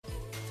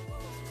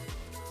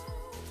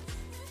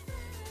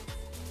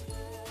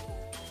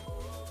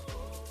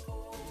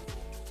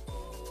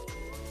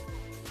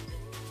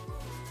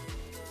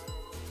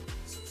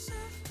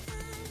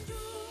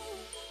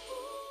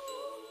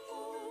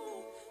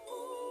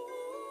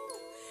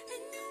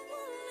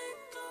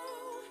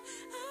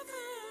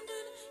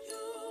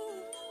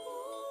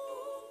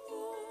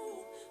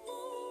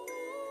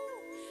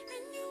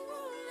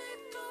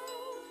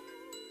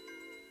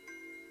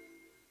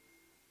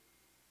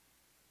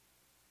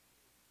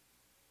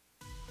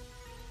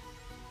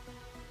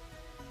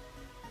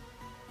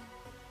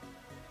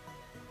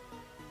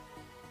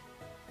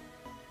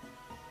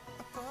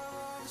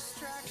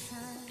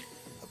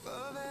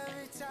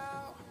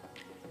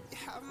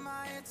have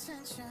my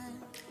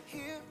attention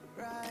here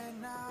right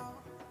now.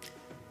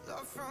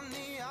 Love from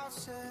the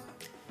outset,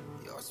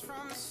 yours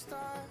from the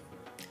start.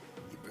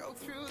 You broke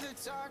through the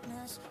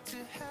darkness to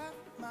have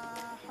my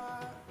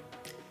heart.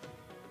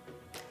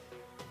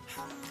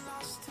 I'm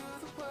lost to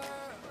the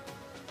world,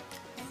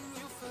 in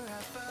you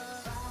forever.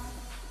 Found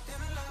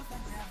in a love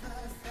that never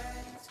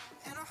fades,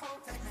 in a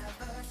hope that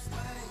never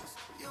sways.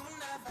 You'll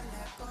never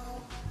let go.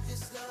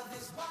 This love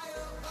is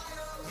wild,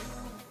 wild.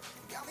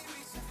 You got me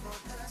reaching for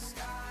the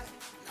sky.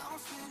 Now I'm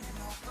spinning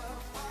over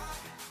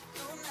wide.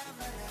 You'll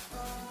never let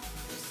go.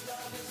 This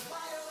love is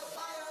wild,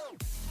 wild.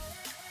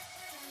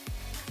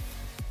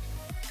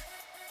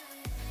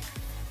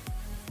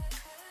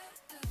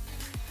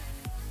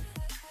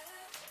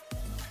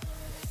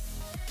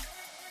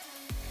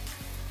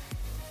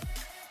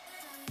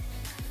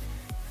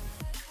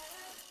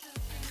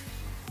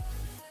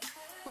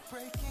 We're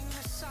breaking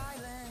the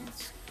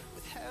silence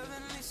with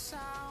heavenly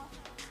sound.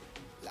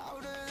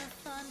 Louder than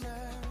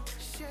thunder,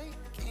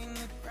 shaking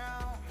the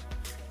ground.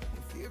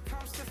 When fear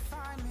comes to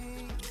find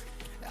me,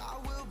 I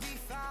will be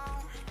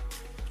found.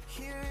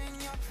 Here in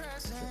your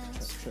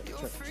presence,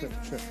 your freedom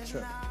is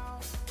now.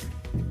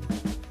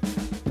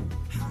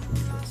 I'm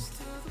lost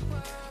to the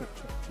world,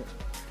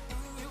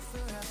 in you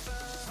forever.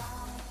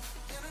 Found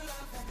in a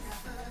love that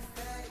never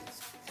fades,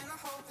 in a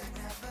hope that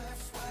never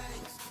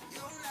sways.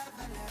 You'll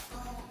never let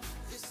go.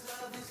 This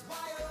love is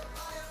wild,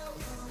 wild.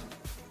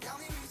 You got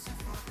me reaching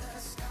for the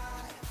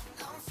sky.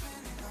 Now I'm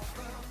spinning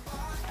over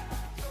wide.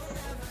 You'll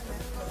never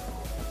let go.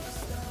 This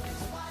love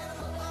is wild,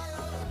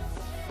 wild.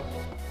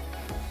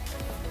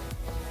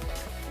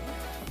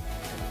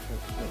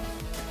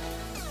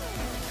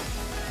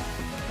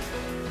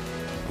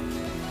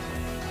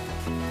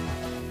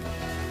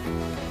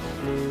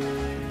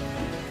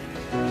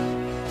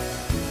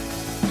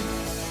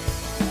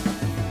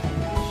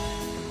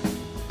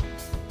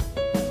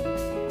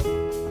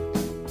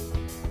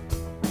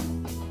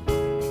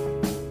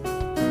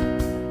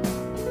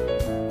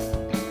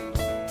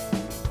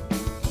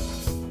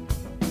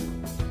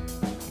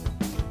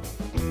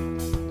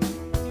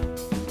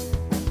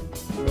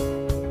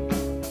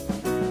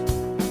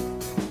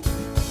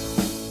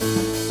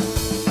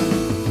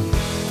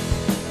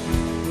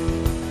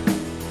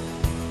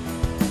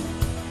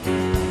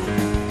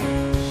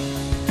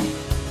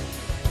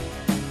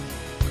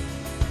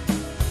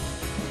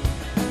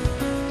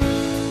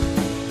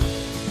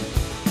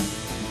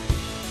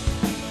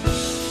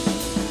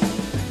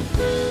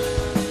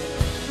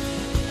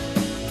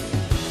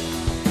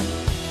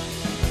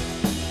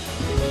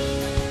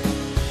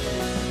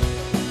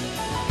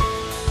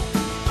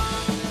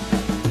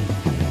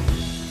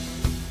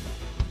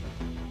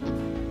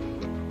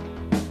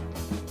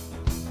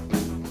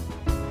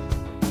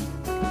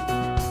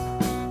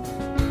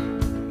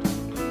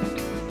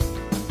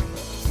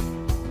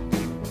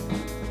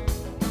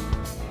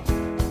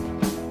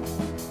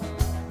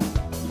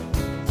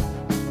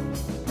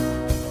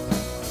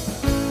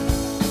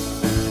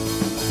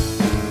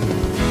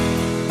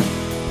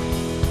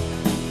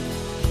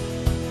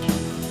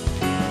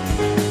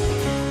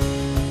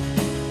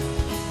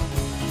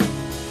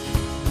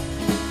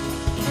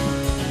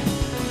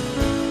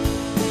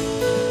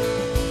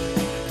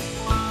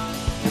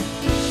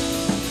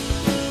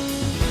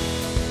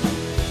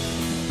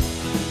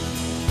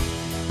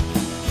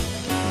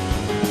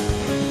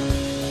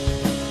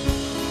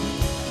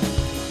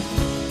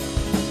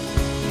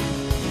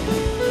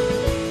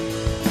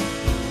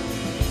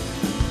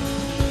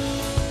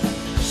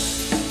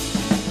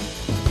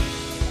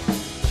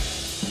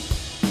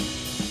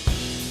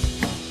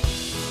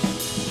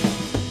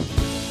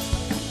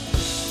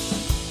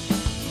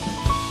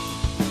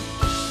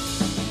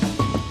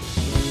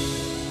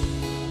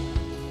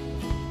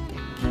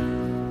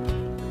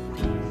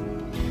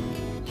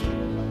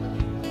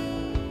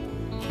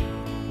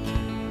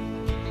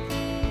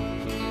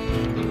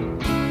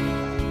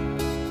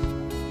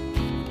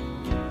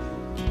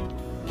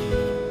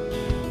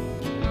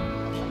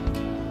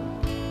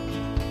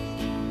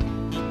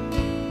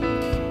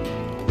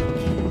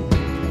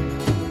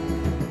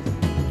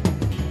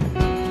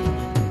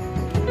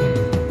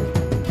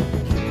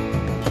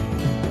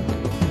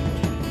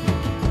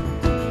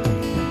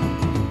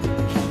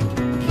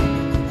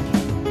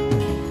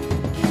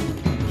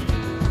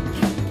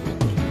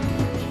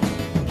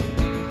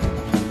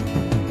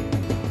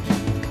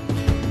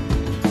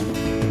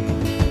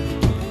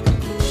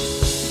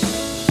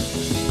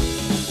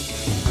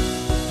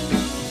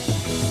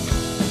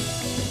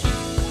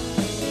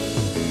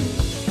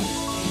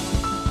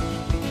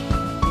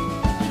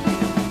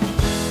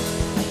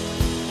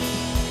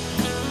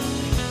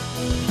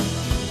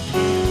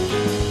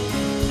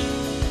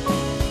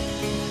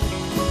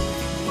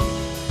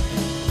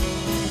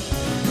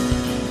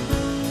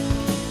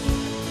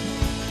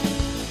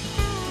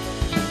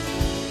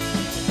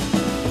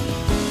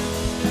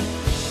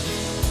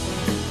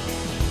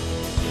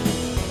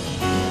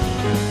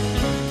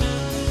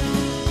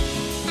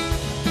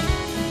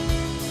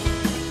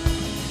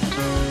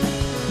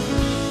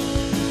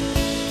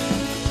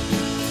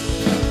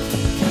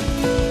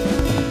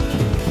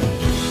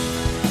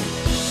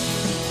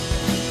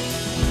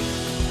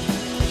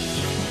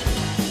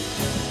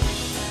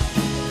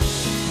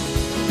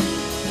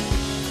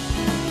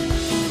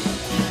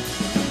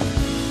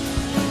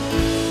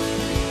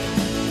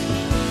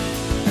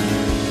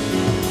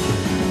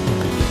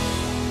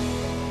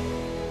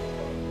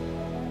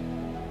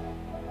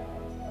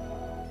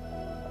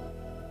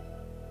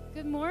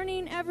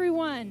 morning,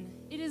 everyone.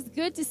 It is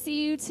good to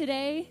see you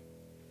today.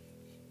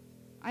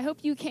 I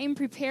hope you came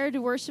prepared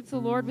to worship the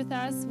Lord with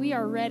us. We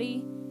are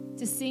ready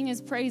to sing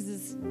His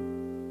praises.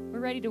 We're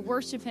ready to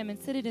worship Him and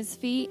sit at His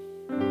feet.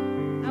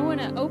 I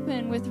want to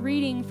open with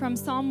reading from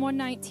Psalm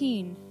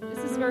 119.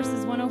 This is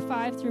verses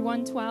 105 through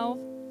 112.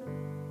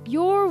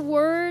 Your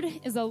word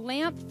is a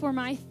lamp for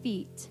my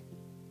feet,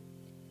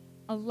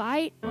 a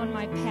light on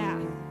my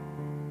path.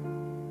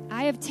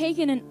 I have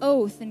taken an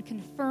oath and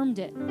confirmed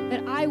it,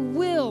 that I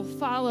will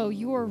follow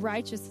your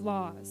righteous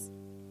laws.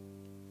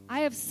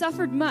 I have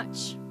suffered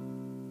much.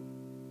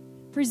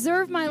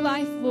 Preserve my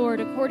life, Lord,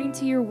 according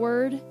to your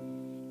word.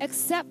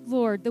 Accept,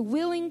 Lord, the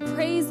willing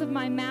praise of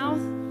my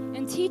mouth,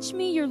 and teach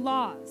me your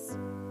laws.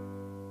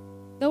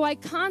 Though I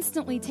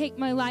constantly take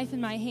my life in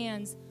my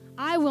hands,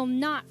 I will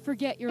not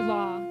forget your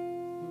law.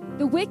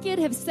 The wicked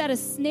have set a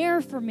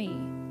snare for me,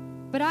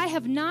 but I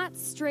have not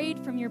strayed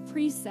from your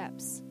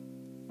precepts.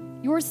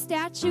 Your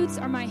statutes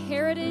are my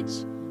heritage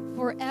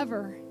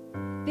forever.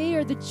 They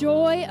are the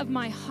joy of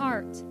my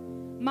heart.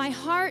 My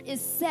heart is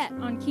set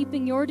on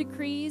keeping your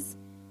decrees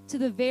to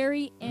the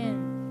very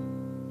end.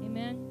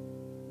 Amen.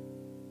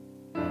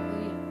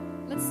 Hallelujah.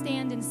 Let's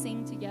stand and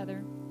sing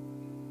together.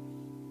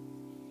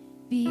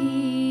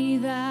 Be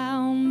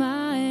thou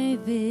my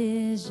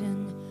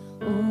vision,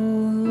 O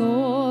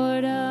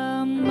Lord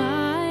of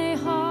my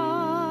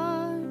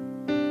heart,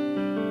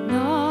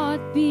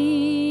 not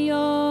be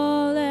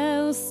all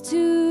else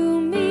to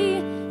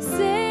me,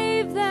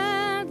 save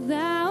that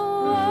thou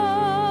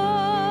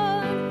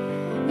art.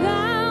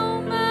 Thou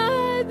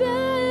my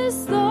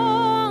best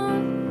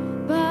thought,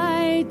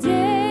 by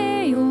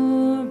day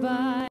or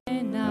by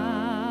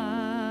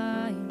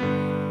night,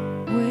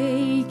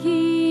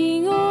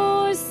 waking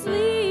or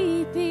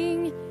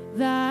sleeping,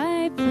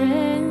 thy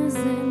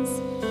presence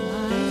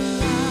my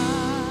life.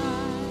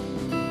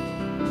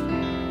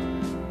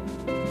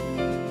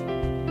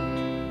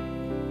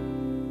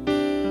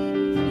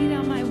 Be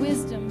thou my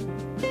wisdom.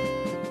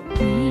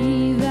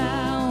 Be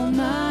thou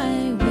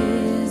my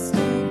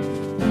wisdom.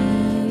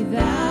 Be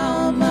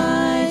thou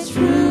my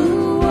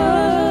true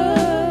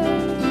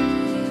word.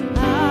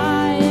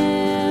 I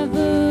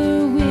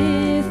ever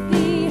with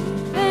thee,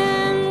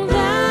 and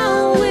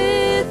thou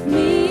with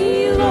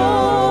me,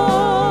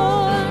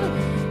 Lord.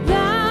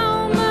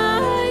 Thou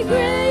my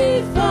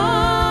great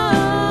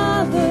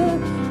Father,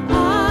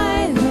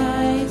 I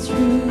thy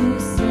true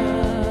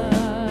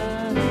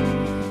Son.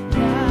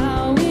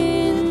 Thou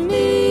in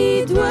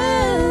me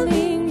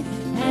dwelling,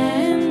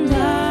 and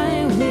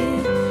I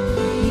with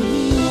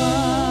thee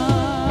one.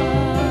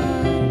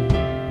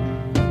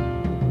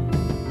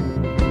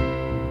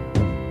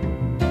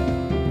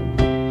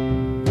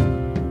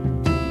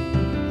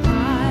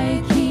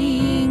 High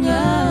King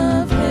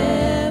of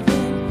heaven,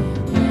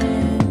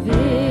 when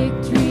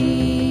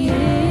victory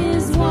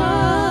is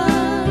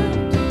won,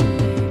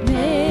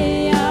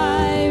 may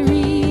I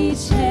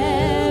reach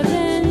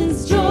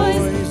heaven's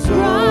joys,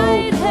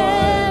 bright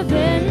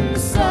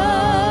heaven's sun.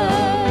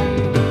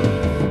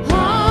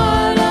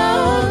 Heart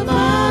of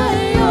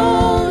my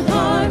own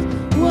heart,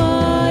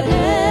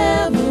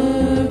 whatever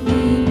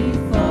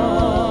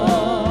befall,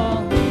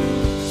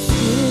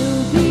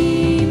 still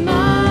be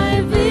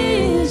my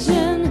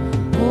vision,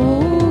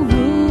 O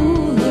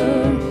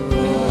ruler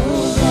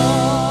of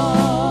all.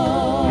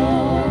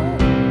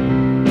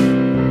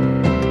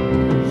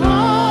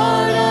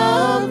 Heart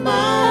of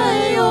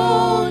my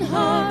own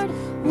heart,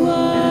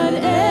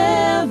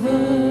 whatever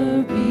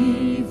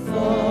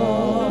befall,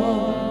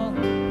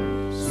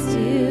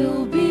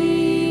 still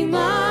be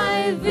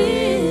my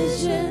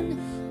vision,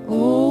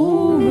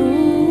 O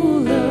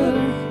ruler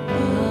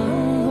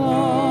of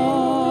all.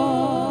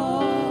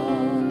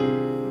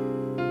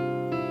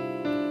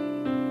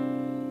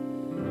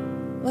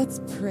 Let's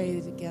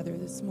pray together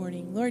this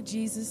morning. Lord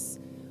Jesus,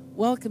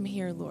 welcome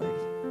here, Lord.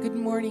 Good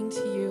morning to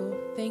you.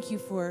 Thank you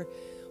for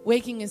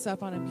waking us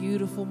up on a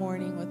beautiful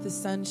morning with the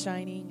sun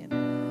shining. And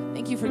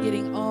thank you for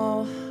getting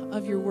all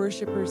of your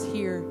worshipers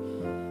here,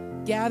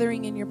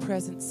 gathering in your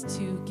presence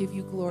to give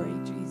you glory,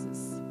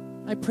 Jesus.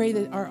 I pray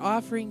that our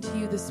offering to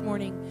you this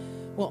morning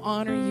will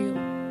honor you,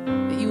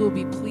 that you will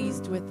be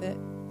pleased with it.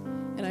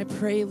 And I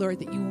pray, Lord,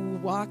 that you will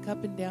walk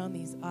up and down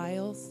these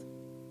aisles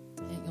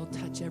and you'll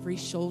touch every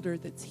shoulder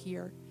that's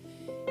here.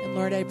 And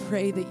Lord, I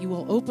pray that you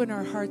will open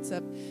our hearts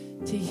up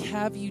to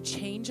have you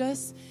change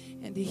us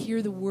and to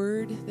hear the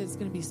word that's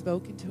going to be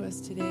spoken to us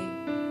today.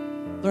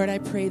 Lord, I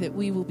pray that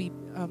we will be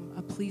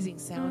a pleasing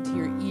sound to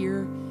your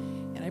ear.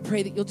 And I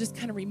pray that you'll just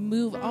kind of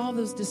remove all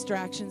those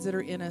distractions that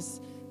are in us,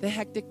 the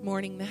hectic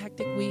morning, the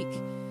hectic week.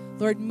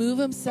 Lord, move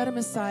them, set them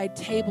aside,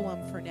 table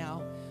them for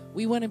now.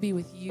 We want to be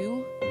with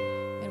you,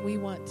 and we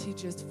want to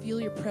just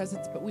feel your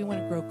presence, but we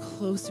want to grow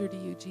closer to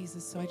you,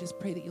 Jesus. So I just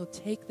pray that you'll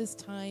take this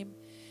time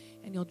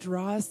and you'll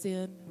draw us in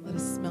and let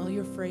us smell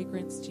your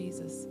fragrance,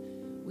 Jesus.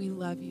 We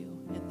love you,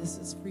 and this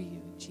is for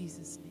you in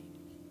Jesus' name.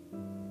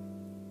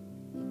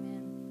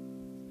 Amen.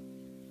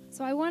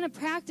 So I want to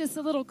practice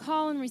a little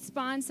call and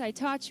response I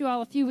taught you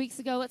all a few weeks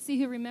ago. Let's see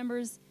who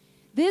remembers.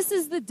 This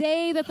is the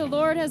day that the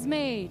Lord has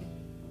made.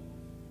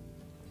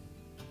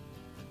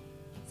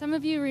 Some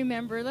of you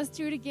remember. Let's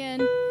do it again.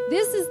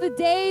 This is the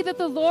day that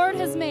the Lord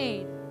has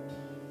made.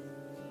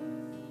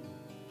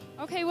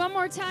 Okay, one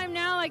more time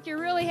now, like you're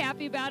really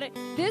happy about it.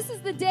 This is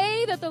the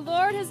day that the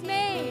Lord has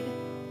made.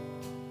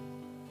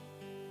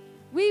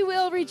 We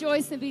will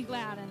rejoice and be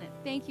glad in it.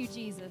 Thank you,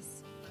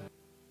 Jesus.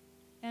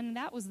 And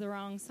that was the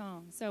wrong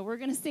song. So we're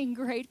going to sing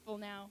Grateful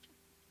now.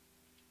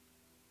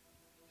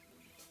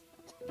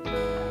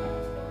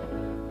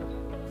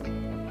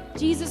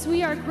 Jesus,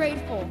 we are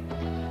grateful.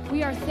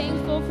 We are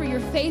thankful for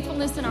your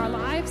faithfulness in our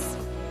lives.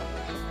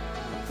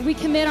 We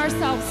commit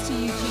ourselves to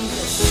you,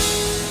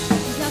 Jesus.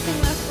 There's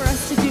nothing left for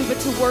us to do but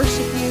to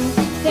worship you.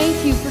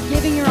 Thank you for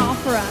giving your all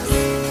for us.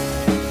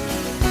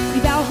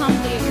 We bow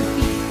humbly at your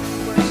feet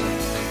to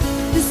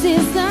worship. This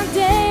is the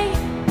day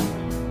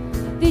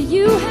that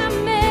you have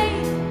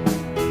made.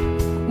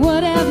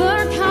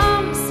 Whatever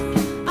comes,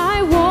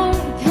 I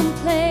won't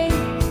complain.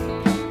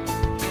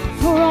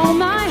 For all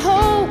my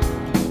hope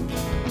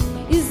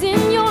is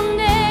in your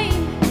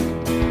name,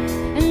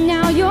 and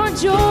now your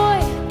joy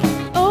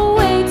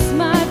awaits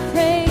my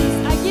praise.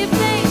 I give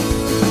thanks.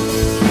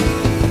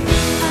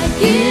 I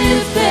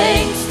give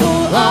thanks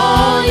for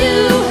all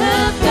you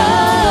have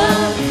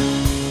done,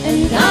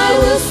 and I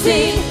will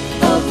sing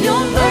of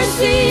your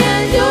mercy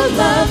and your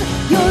love.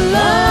 Your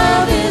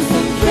love is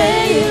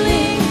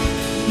unfailing.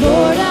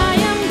 Lord, I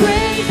am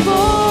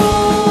grateful.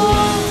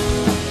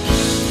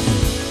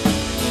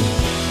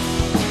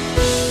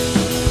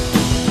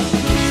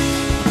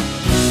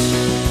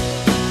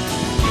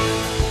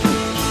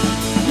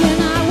 When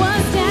I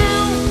was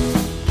down,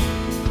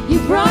 you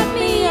brought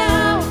me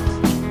out.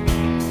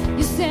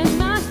 You set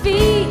my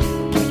feet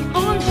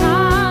on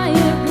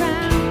higher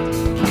ground.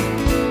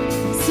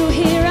 So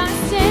here I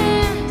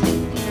stand.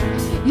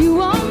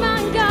 You are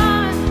my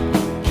God.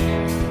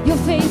 Your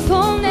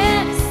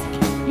faithfulness,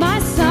 my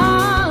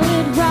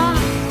solid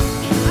rock.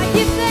 I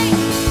give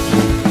thanks.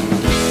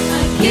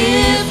 I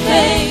give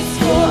thanks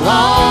for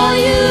all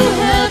you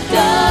have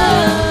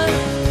done,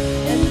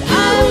 and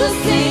I will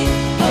sing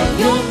of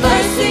your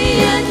mercy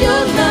and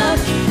your love.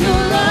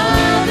 Your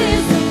love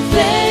is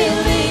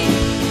unfailing.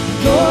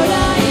 Lord,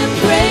 I am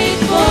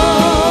grateful.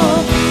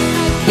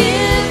 I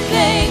give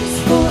thanks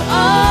for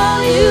all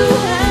you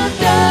have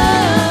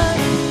done.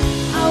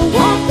 I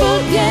won't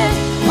forget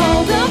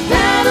all the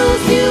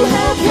battles you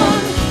have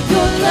won.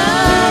 Your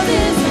love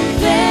is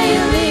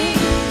unfailing.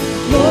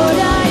 Lord,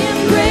 I am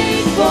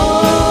grateful.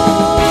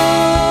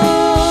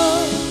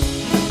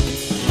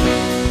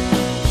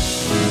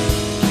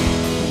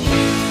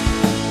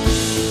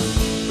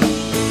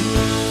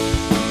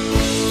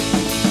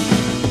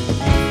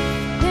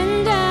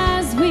 And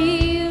as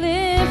we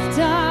lift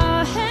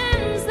our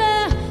hands,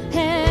 the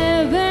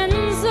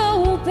heavens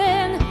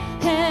open,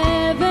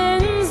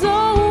 heavens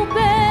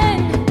open.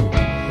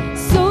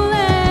 So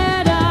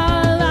let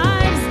our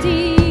lives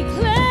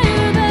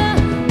declare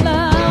the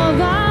love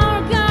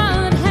our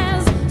God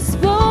has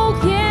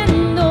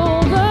spoken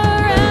over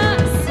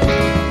us.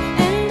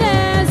 And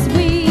as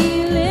we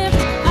lift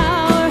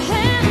our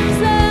hands,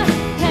 the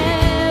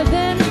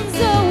heavens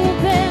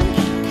open,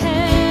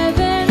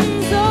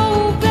 heavens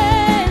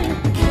open.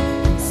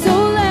 So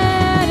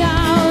let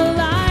our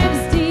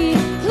lives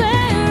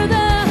declare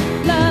the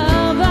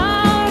love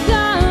our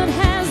God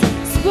has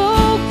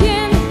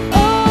spoken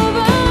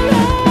over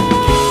us.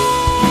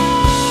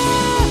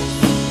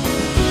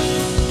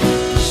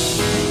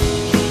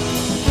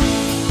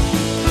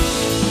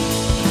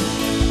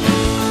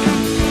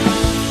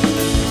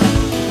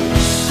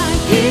 I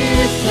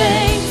give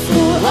thanks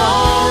for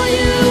all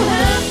you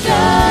have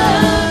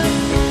done,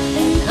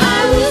 and I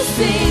will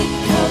sing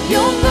of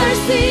your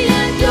mercy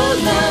and your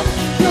love.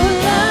 Your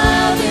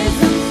love is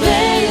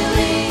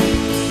unfailing.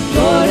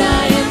 Lord,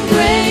 I am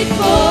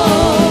grateful.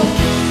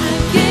 I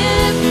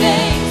give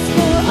thanks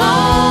for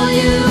all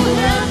you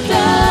have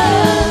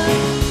done.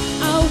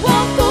 I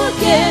won't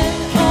forget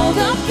all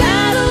the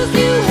battles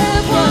you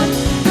have won.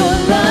 Your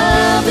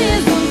love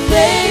is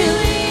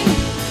unfailing.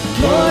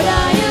 Lord,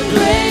 I am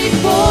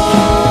grateful.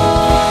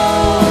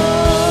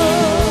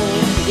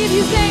 Give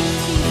you thanks,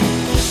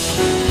 Jesus.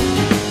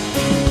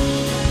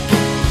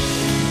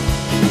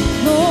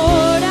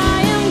 Lord,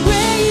 I am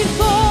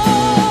grateful.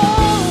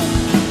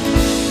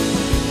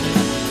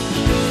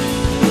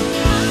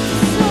 I'm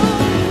so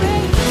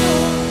grateful.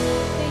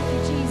 Thank you,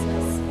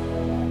 Jesus.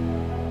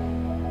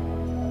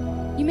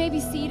 You may be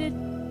seated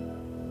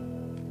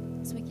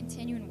as we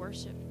continue in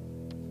worship.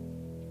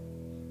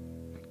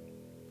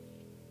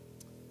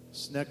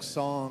 This next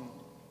song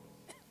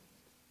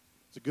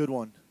is a good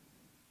one.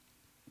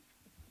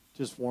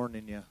 Just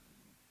warning you.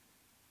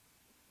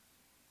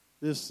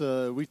 This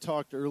we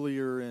talked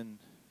earlier in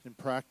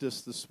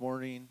practice this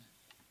morning.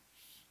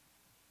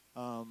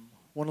 One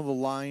of the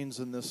lines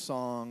in this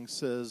song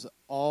says,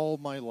 "All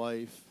my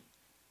life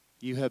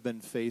you have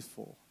been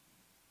faithful."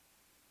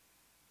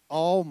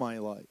 All my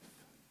life.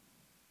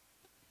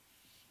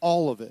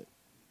 All of it.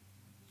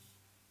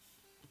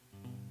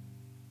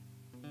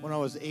 When I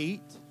was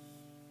 8,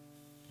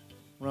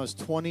 when I was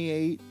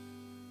 28,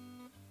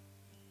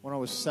 when I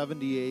was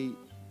 78,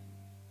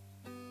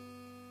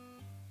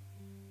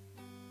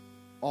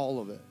 all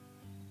of it.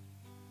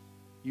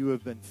 You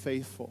have been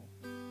faithful.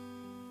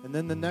 And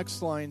then the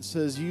next line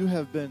says, you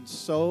have been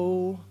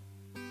so,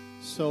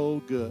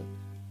 so good.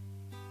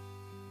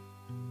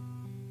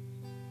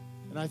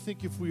 And I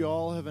think if we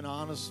all have an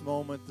honest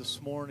moment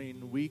this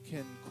morning, we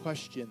can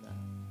question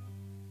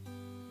that.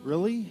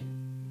 Really?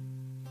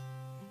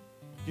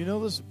 You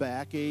know this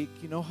backache?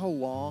 You know how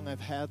long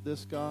I've had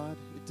this, God?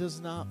 It does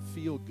not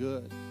feel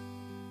good.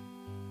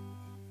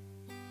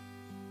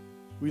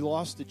 We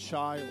lost a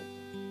child.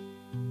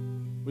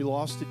 We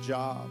lost a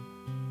job.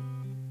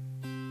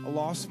 I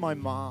lost my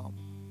mom.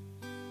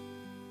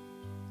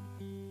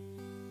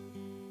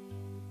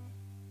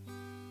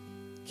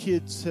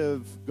 Kids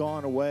have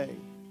gone away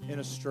and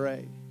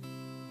astray.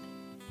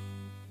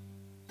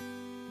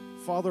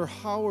 Father,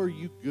 how are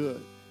you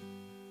good?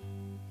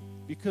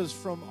 Because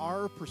from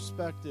our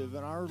perspective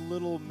and our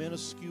little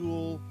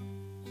minuscule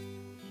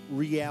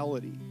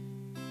reality,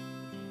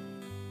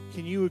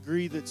 can you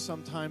agree that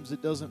sometimes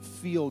it doesn't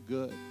feel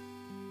good?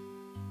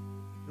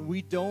 And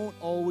we don't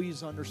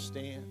always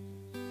understand.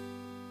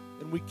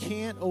 And we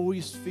can't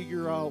always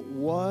figure out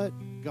what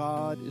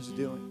God is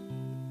doing.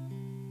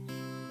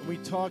 And we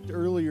talked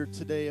earlier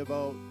today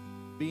about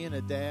being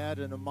a dad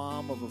and a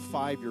mom of a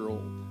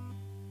 5-year-old.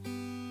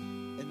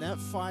 And that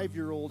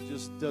 5-year-old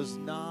just does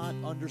not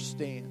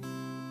understand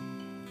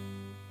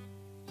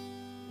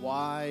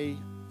why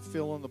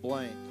fill in the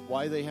blank,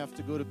 why they have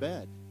to go to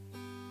bed.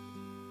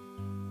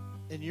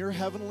 And your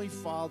Heavenly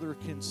Father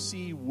can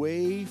see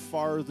way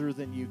farther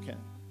than you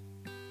can.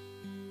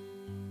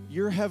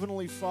 Your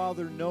Heavenly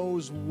Father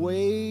knows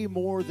way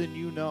more than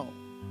you know.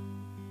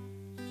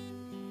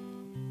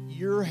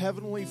 Your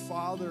Heavenly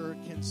Father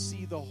can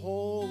see the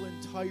whole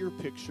entire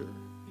picture.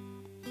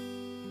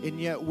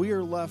 And yet we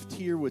are left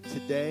here with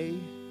today.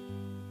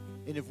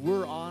 And if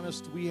we're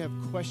honest, we have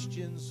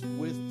questions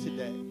with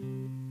today.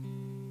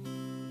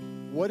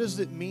 What does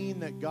it mean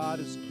that God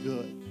is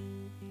good?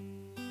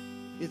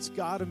 It's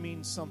got to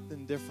mean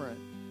something different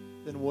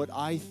than what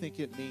I think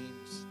it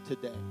means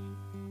today.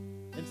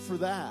 And for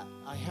that,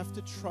 I have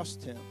to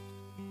trust Him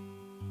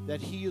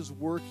that He is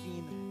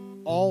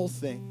working all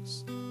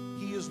things.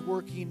 He is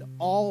working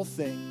all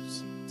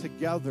things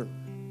together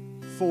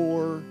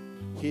for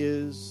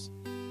His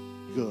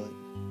good.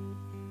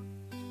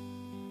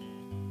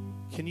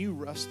 Can you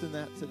rest in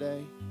that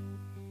today?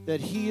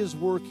 That He is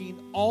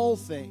working all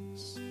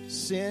things,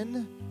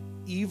 sin,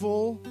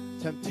 evil,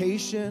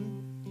 temptation,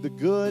 the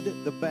good,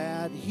 the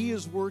bad. He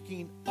is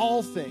working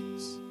all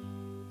things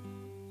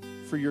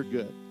for your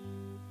good.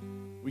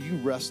 Will you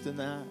rest in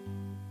that?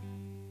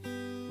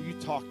 Will you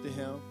talk to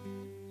Him?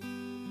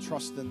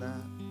 Trust in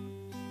that.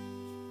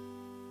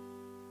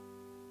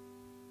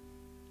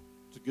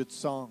 It's a good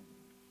song.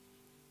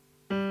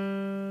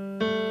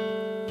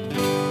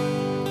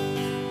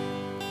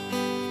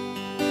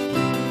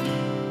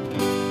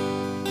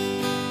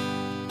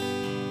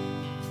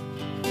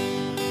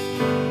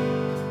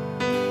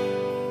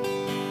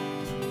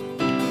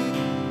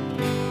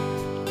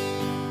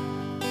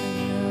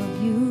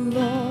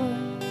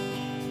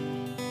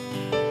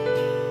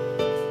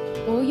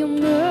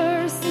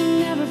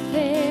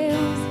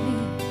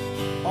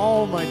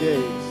 All my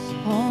days,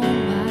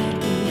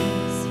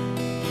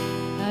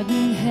 I've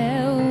been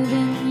held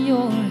in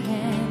your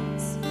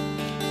hands.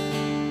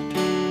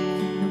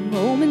 From the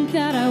moment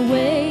that I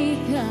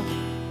wake up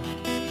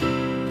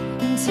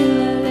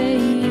until I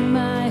lay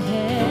my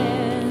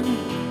head,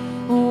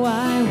 oh,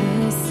 I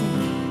will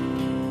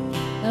sing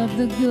of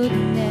the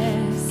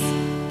goodness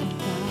of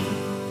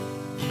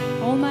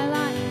God. All my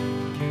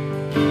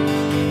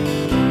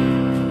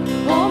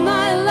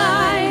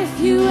life,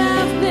 you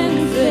have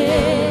been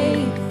faithful.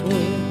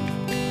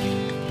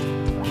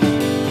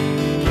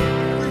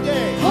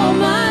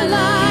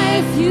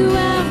 You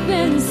have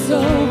been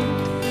so,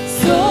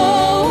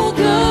 so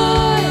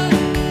good.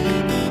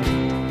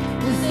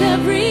 With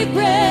every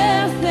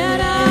breath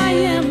that I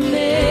am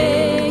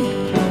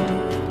made,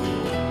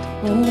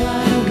 oh,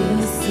 I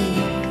will sing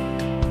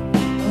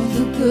of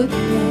the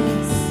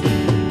goodness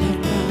of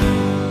God.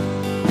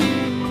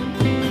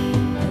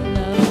 I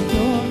love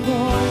your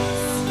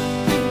voice.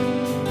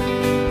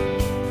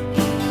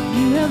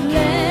 You have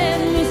led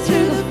me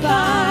through the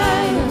fire.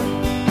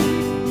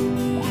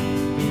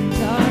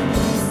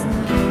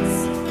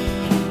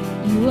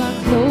 You are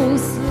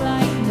close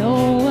like no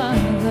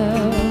other.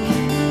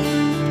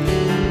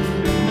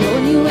 I've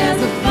known you as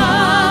a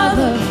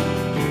father.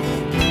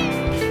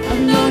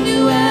 I've known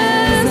you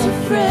as a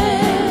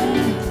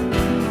friend.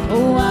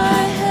 Oh,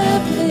 I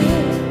have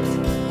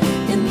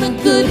lived in the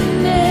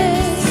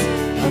goodness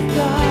of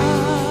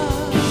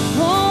God.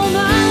 All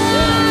my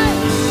life,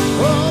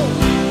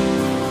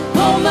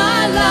 all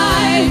my life.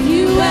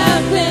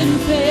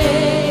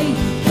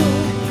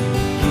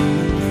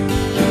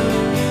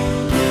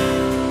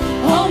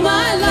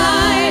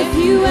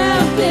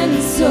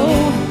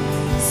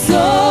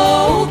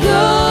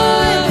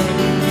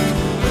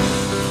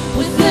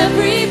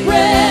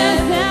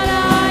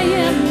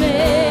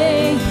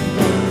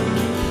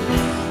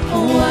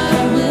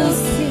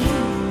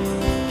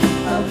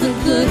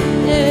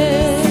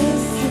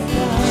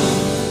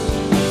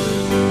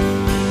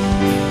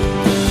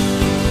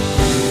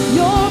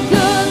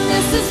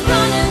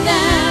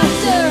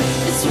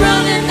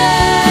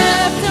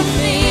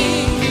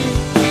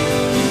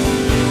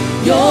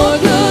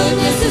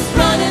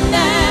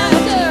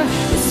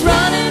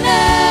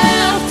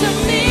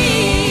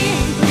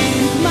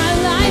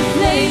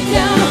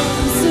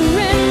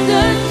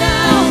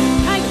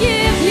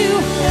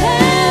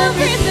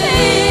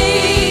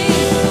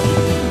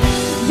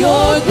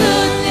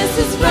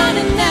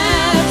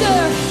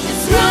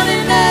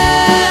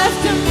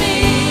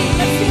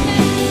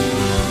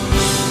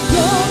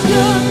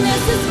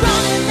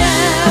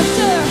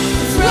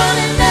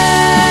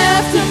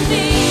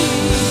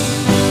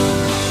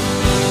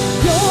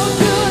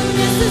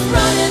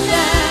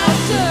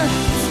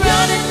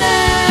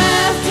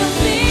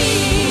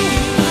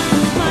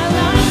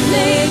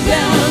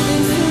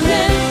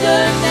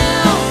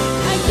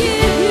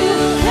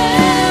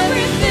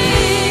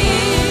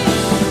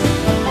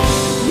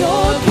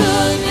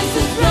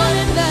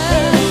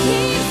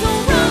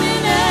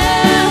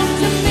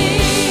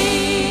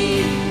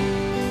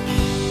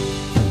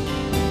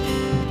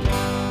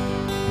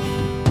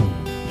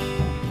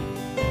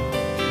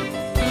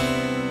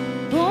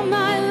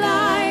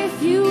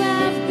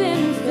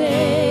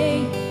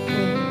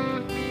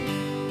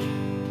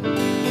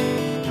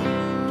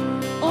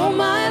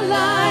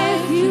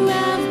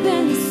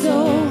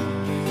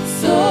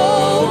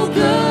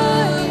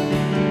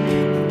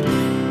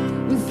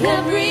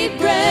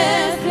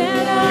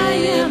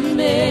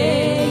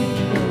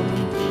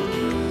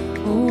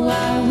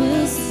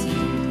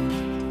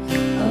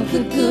 of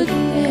the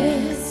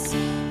goodness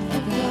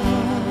of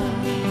God.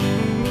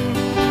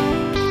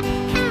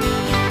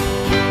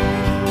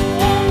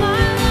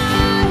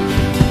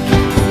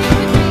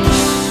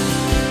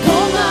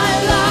 All my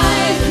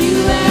life you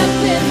have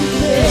been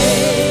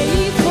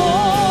faithful.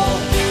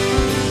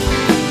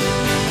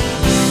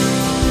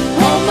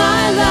 All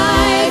my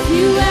life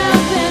you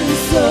have been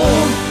so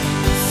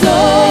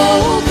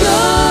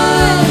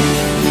good.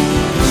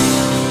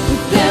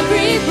 With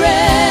every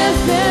breath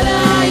that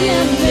I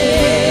am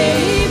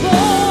able,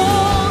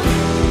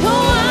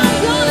 oh, I'm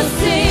gonna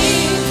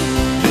sing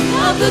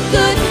of the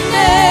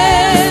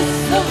goodness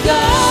of God.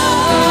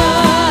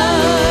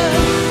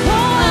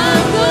 Oh,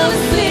 I'm gonna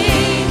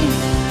sing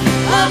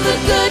of the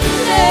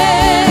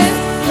goodness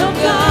of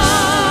God.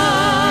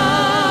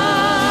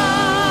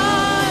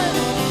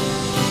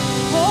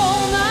 All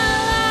my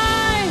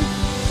life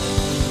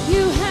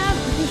you have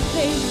been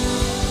faithful.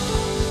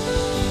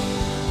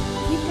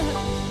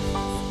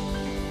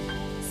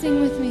 Sing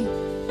with me.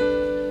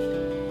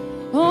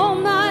 All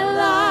my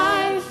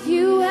life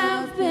you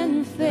have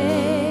been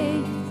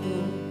faithful.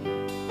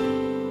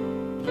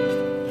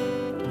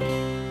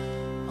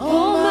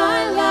 All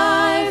my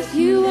life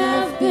you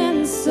have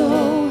been so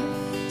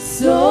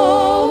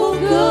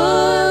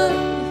good.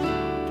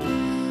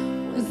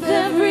 With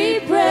every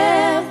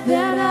breath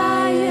that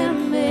I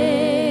am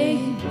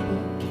able,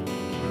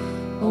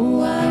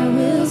 oh, I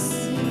will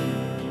sing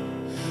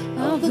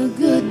of the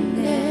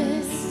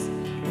goodness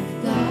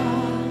of God.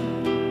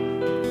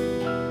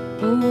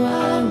 Oh,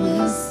 I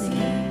will sing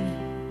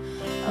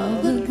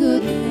of the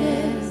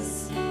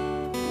goodness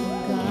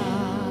of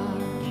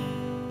God.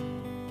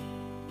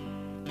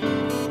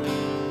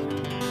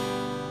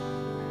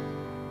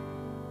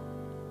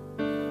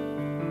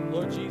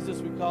 Lord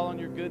Jesus, we call on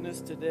your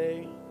goodness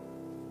today.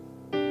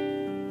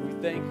 We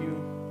thank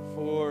you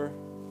for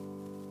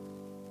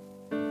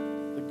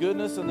the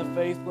goodness and the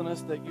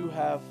faithfulness that you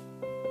have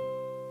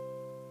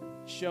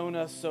shown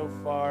us so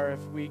far.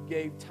 If we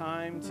gave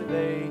time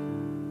today,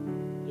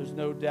 there's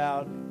no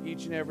doubt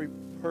each and every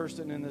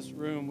person in this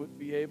room would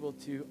be able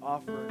to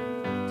offer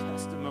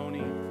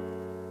testimony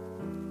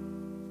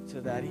to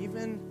that.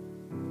 Even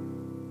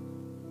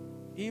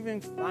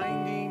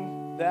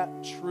finding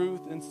that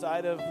truth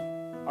inside of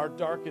our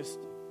darkest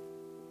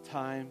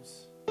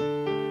times.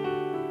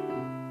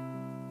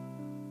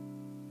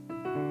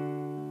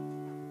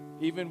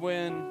 Even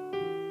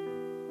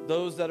when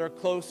those that are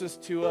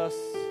closest to us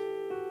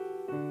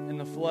in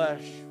the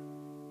flesh,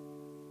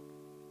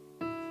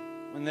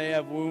 when they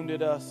have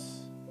wounded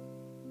us,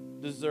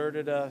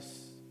 deserted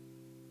us,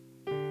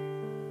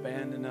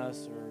 abandoned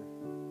us, or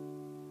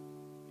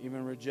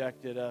even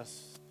rejected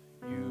us,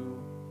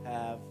 you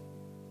have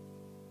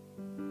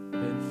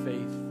been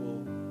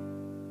faithful.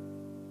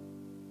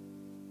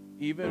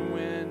 Even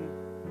when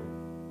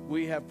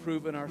we have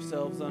proven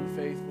ourselves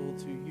unfaithful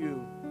to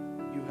you,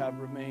 you have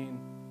remained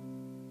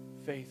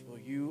faithful.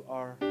 You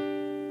are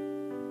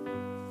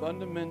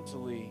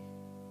fundamentally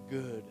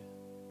good.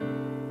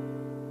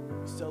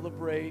 We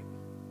celebrate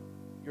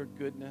your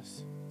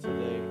goodness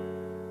today.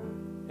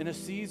 In a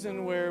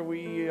season where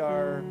we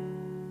are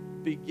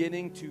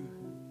beginning to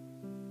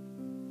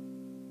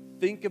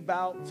think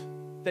about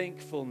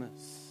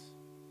thankfulness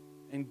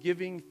and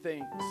giving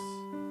thanks,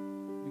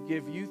 we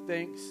give you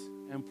thanks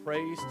and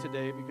praise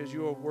today because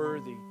you are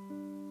worthy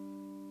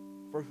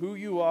for who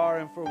you are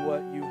and for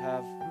what you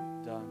have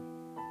done.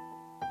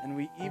 And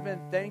we even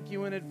thank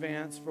you in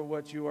advance for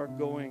what you are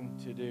going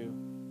to do.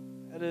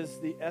 That is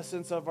the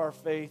essence of our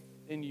faith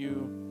in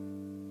you.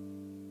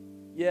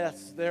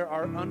 Yes, there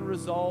are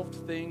unresolved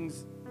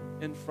things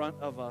in front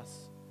of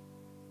us.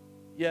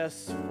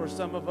 Yes, for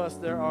some of us,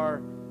 there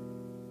are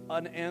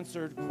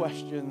unanswered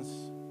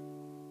questions.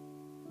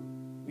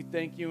 We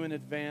thank you in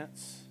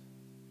advance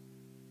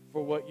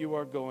for what you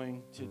are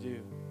going to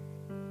do.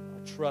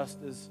 Our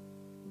trust is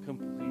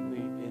completely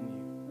in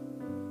you.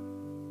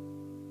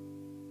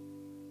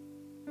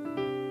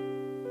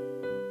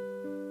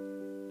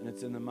 And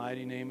it's in the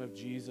mighty name of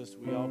Jesus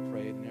we all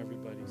prayed, and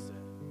everybody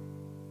said,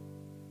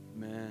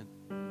 amen.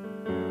 I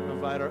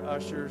invite our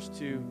ushers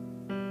to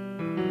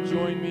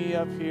join me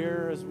up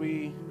here as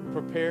we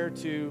prepare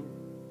to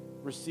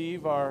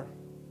receive our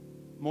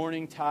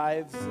morning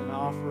tithes and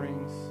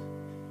offerings.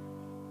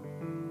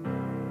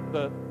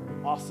 The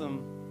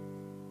awesome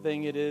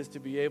thing it is to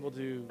be able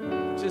to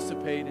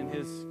participate in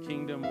his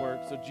kingdom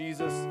work. So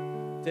Jesus,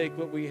 take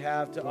what we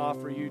have to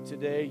offer you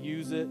today,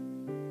 use it,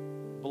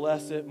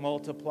 bless it,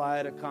 multiply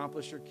it,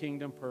 accomplish your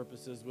kingdom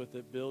purposes with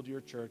it, build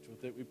your church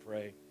with it, we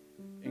pray.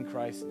 In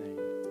Christ's name,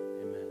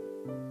 amen.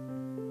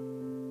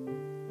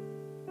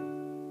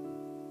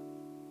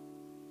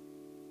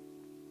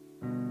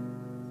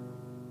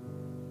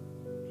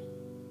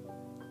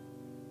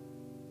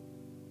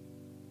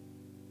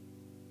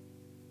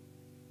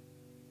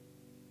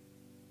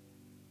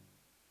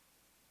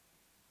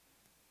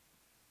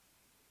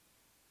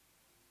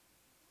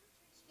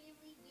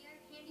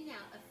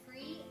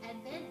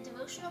 Advent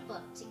devotional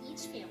book to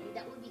each family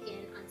that will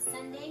begin on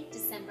Sunday,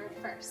 December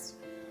 1st.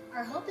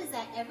 Our hope is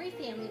that every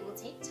family will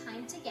take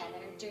time together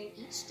during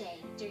each day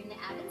during the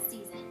Advent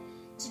season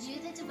to do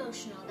the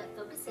devotional that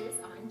focuses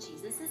on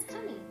Jesus'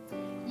 coming.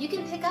 You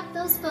can pick up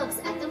those books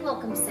at the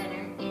Welcome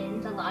Center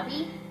in the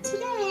lobby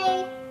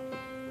today.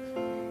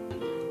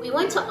 We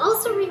want to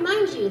also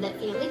remind you that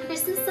Family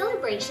Christmas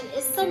Celebration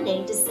is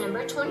Sunday,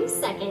 December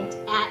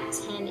 22nd at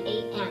 10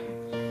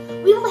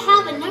 a.m. We will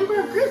have a number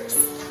of groups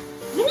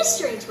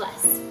ministering to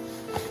us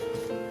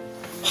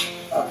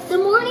the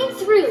morning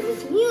through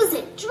with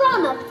music,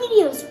 drama,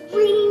 videos,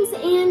 readings,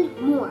 and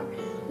more.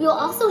 We will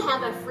also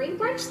have a free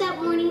brunch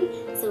that morning,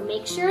 so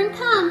make sure and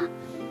come.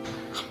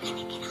 I'm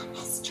gonna get on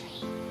this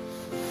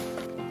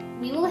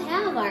train. We will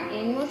have our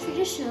annual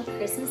traditional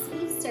Christmas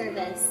Eve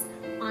service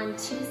on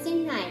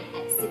Tuesday night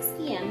at 6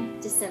 p.m.,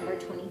 December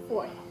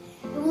 24th.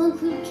 It will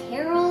include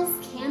carols,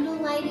 candle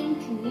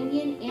lighting,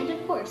 communion, and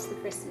of course, the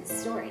Christmas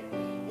story.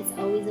 It's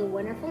always a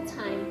wonderful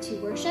time to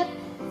worship,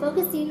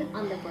 focusing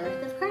on the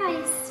birth of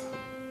Christ.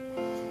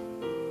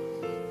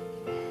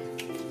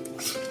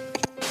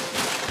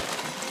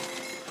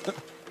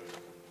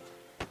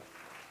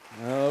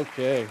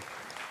 Okay.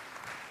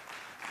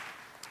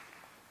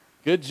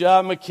 Good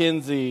job,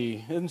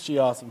 Mackenzie. Isn't she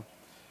awesome?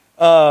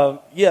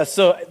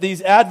 So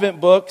these Advent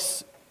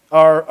books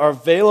are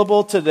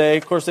available today.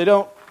 Of course, we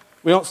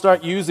don't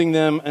start using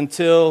them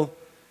until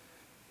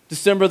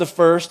December the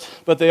 1st,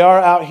 but they are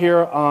out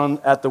here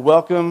at the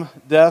welcome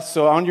desk.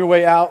 So on your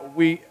way out,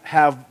 we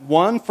have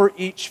one for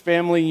each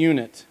family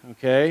unit,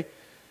 okay?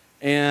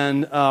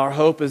 And our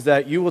hope is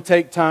that you will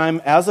take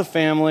time as a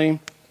family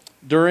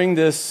during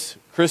this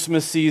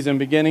Christmas season,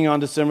 beginning on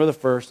December the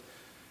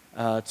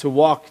 1st, to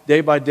walk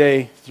day by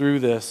day through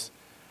this.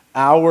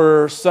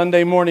 Our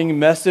Sunday morning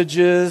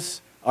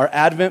messages, our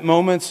Advent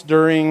moments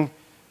during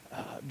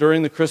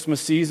the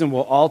Christmas season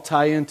will all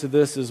tie into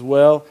this as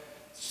well.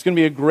 It's going to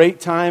be a great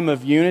time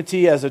of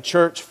unity as a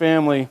church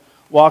family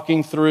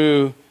walking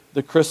through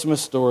the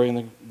Christmas story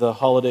and the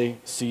holiday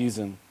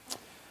season.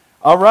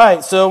 All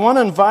right, so I want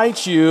to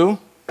invite you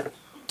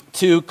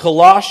to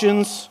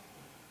Colossians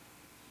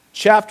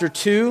chapter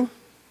 2.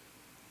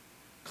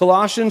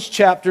 Colossians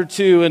chapter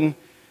 2,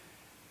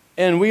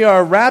 and we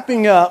are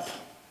wrapping up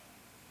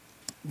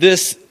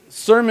this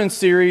sermon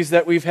series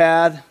that we've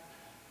had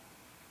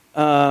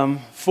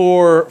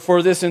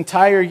for this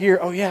entire year.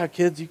 Oh yeah,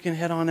 kids, you can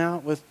head on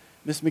out with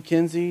Miss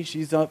Mackenzie.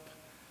 She's up.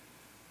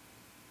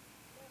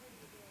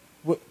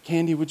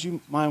 Candy, would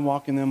you mind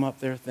walking them up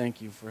there? Thank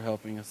you for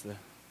helping us there.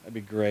 That'd be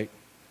great.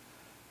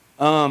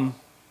 So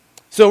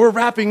we're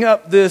wrapping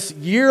up this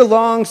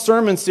year-long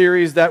sermon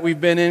series that we've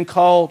been in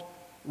called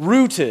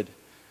Rooted.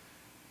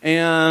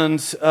 And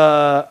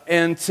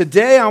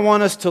today I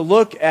want us to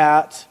look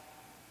at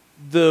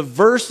the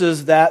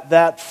verses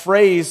that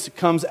phrase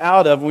comes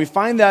out of. And we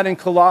find that in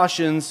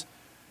Colossians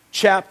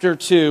chapter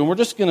 2. And we're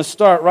just going to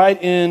start right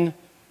in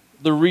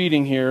the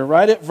reading here,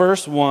 right at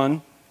verse 1.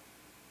 It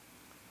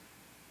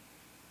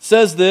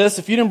says this.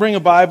 If you didn't bring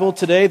a Bible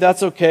today,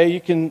 that's okay. You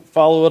can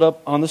follow it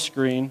up on the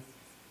screen.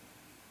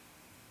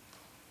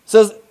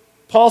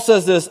 Paul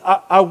says this,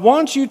 I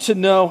want you to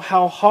know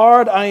how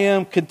hard I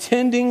am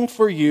contending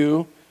for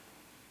you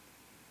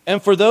and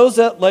for those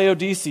at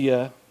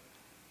Laodicea,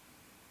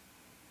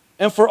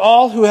 and for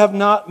all who have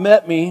not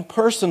met me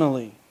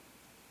personally.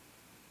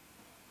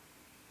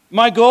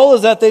 My goal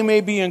is that they may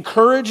be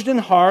encouraged in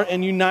heart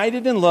and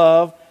united in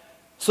love,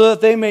 so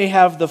that they may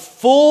have the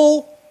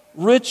full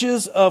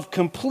riches of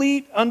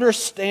complete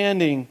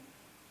understanding,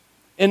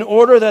 in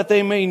order that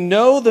they may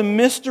know the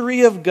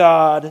mystery of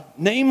God,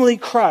 namely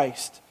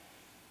Christ,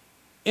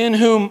 in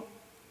whom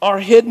are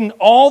hidden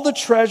all the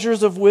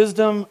treasures of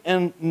wisdom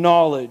and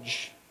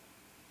knowledge.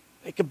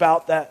 Think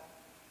about that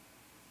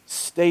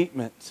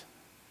statement.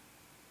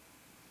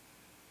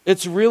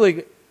 It's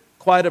really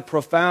quite a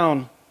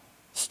profound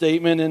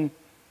statement. And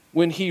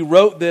when he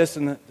wrote this,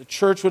 and the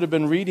church would have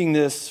been reading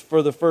this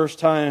for the first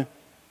time,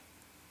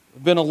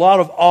 there's been a lot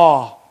of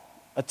awe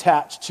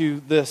attached to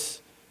this.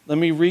 Let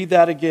me read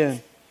that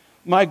again.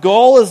 My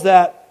goal is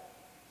that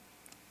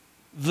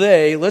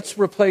let's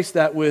replace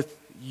that with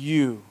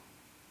you.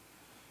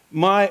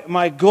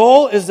 My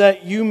goal is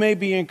that you may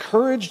be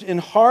encouraged in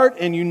heart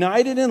and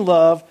united in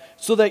love,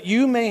 so that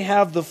you may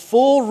have the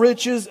full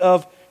riches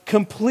of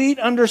complete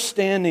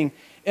understanding,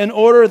 in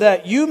order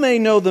that you may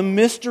know the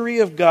mystery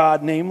of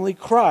God, namely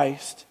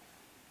Christ,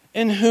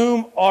 in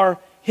whom are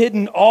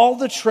hidden all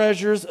the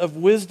treasures of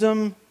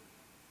wisdom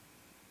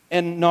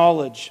and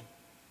knowledge.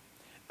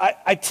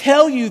 I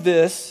tell you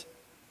this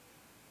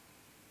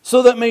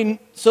so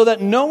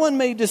that no one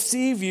may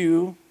deceive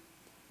you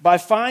by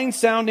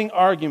fine-sounding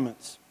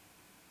arguments.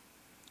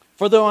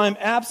 For though I am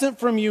absent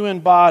from you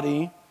in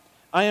body,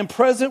 I am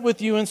present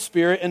with you in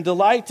spirit, and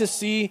delight to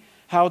see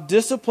how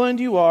disciplined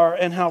you are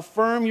and how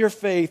firm your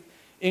faith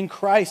in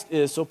Christ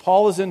is. So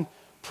Paul is in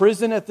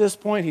prison at this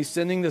point. He's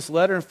sending this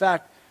letter. In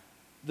fact,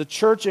 the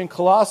church in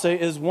Colossae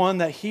is one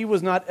that he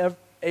was not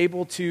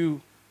able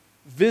to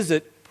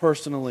visit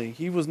personally.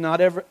 He was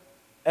not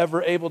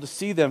ever able to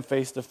see them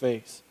face to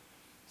face.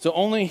 So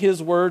only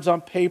his words on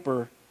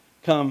paper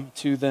come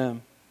to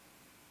them.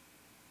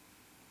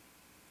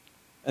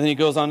 And then he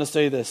goes on to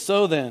say this.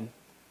 So then,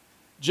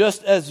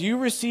 just as you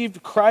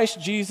received Christ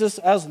Jesus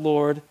as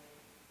Lord,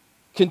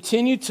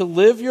 continue to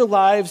live your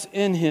lives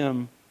in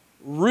him,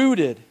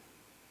 rooted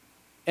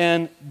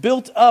and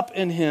built up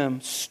in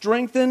him,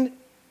 strengthened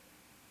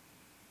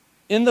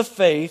in the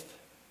faith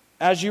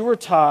as you were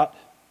taught,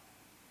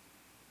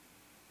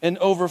 and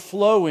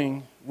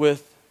overflowing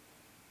with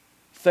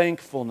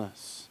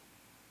thankfulness.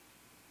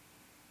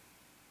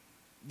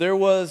 There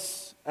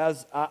was,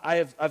 as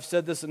I've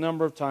said this a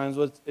number of times,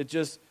 it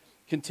just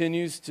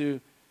continues to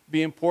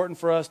be important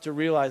for us to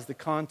realize the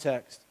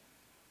context.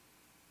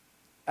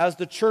 As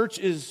the church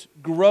is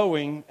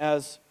growing,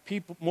 as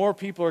more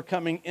people are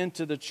coming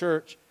into the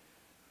church,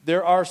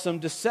 there are some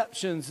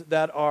deceptions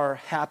that are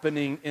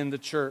happening in the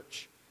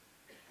church.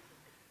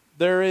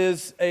 There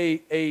is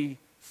a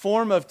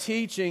form of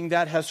teaching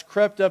that has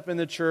crept up in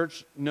the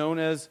church known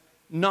as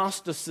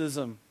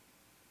Gnosticism.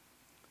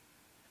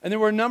 And there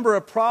were a number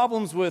of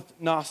problems with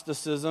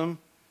Gnosticism.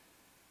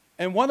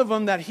 And one of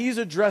them that he's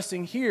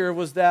addressing here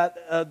was that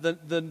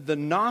the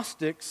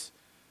Gnostics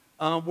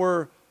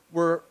were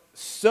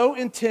so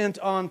intent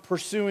on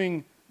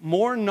pursuing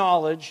more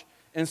knowledge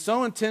and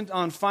so intent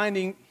on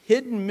finding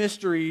hidden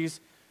mysteries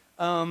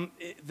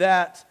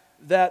that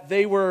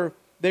they were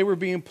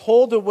being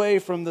pulled away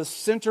from the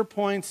center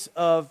points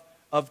of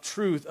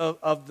truth,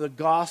 of the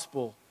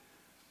gospel.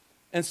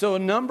 And so a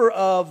number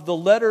of the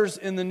letters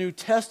in the New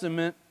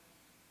Testament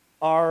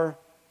are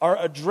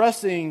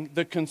addressing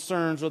the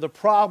concerns or the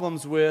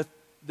problems with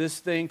this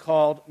thing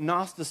called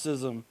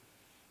Gnosticism.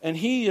 And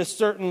he is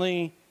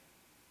certainly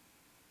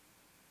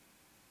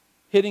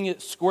hitting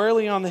it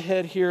squarely on the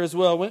head here as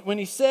well. When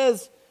he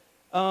says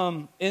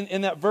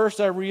in that verse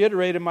I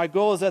reiterated, my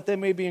goal is that they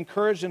may be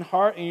encouraged in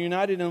heart and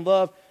united in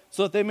love,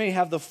 so that they may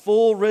have the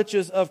full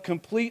riches of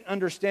complete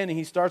understanding.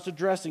 He starts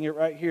addressing it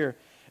right here.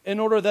 In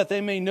order that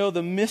they may know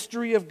the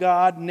mystery of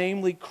God,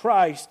 namely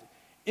Christ,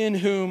 in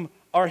whom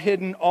are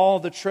hidden all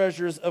the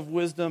treasures of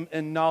wisdom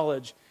and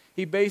knowledge.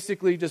 He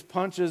basically just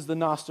punches the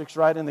Gnostics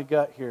right in the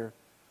gut here.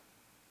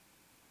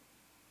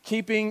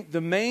 Keeping the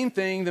main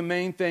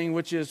thing,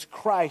 which is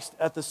Christ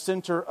at the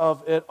center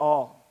of it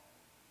all.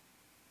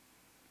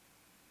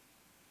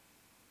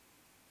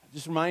 It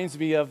just reminds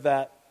me of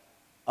that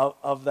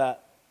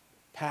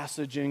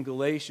passage in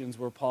Galatians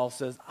where Paul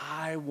says,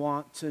 I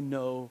want to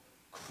know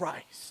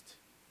Christ.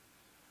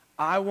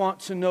 I want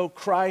to know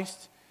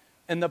Christ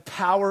and the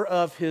power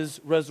of his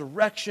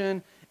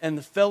resurrection and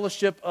the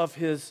fellowship of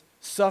his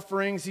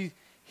sufferings.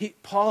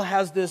 Paul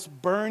has this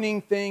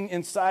burning thing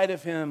inside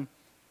of him,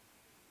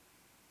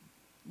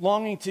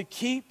 longing to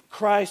keep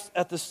Christ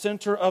at the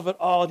center of it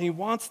all, and he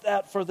wants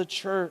that for the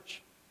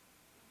church.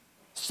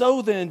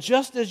 So then,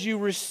 just as you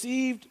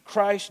received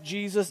Christ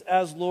Jesus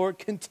as Lord,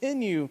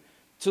 continue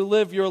to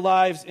live your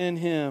lives in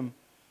him,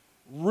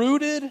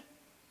 rooted,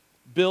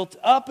 built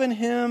up in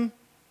him,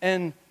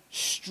 and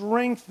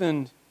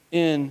strengthened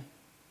in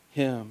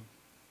him.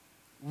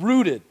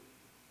 Rooted.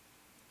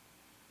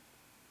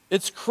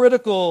 It's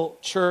critical,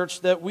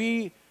 church, that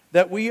we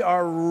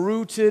are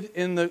rooted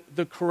in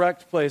the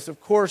correct place.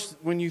 Of course,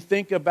 when you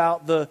think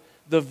about the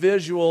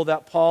visual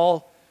that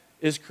Paul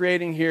is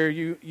creating here,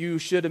 you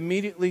should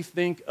immediately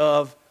think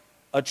of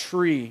a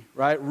tree,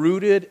 right?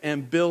 Rooted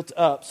and built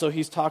up. So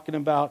he's talking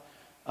about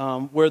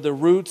where the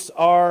roots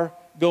are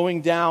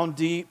going down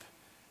deep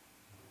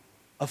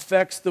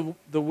affects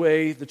the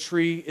way the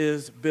tree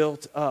is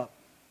built up.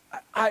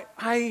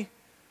 I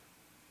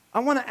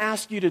want to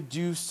ask you to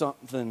do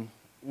something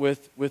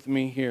with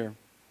me here.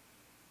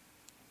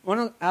 I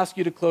want to ask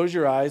you to close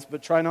your eyes,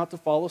 but try not to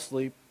fall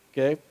asleep,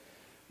 okay?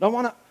 I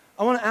want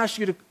to ask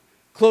you to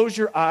close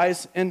your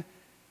eyes, and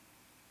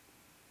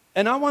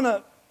I want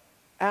to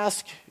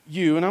ask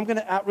you, and I'm going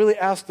to really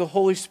ask the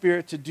Holy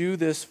Spirit to do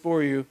this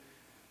for you.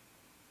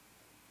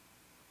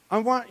 I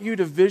want you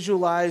to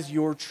visualize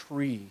your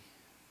tree.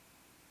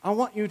 I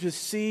want you to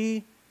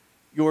see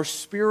your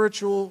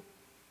spiritual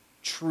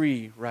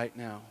tree right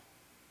now.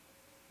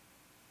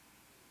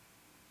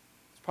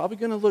 It's probably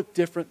going to look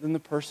different than the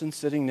person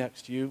sitting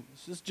next to you.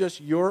 This is just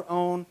your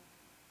own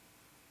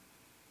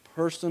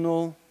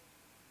personal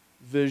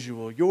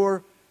visual,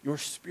 your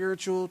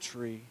spiritual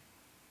tree.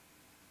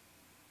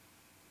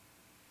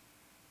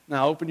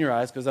 Now open your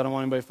eyes, because I don't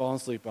want anybody falling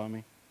asleep on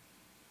me.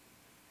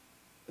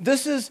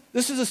 This is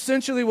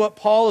essentially what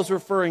Paul is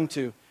referring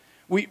to.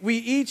 We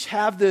each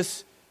have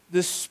this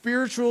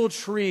spiritual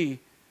tree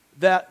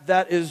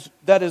that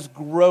is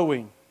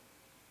growing.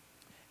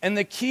 And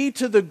the key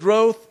to the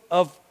growth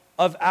of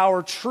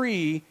our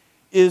tree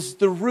is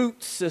the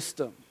root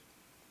system.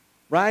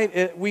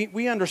 Right?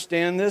 We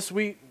understand this.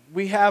 We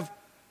have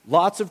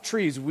lots of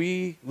trees.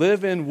 We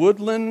live in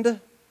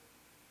Woodland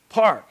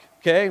Park.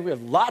 Okay? We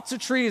have lots of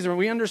trees, and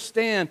we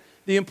understand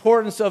the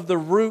importance of the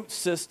root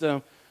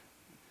system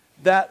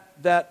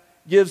that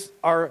gives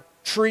our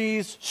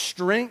trees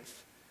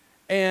strength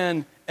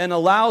and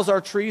allows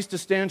our trees to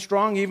stand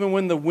strong even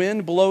when the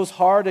wind blows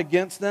hard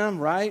against them,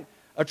 right?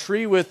 A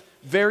tree with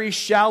very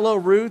shallow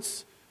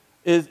roots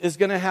is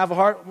going to have a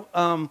hard...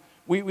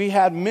 we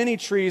had many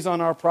trees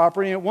on our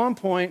property. At one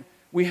point,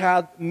 we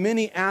had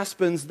many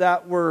aspens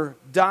that were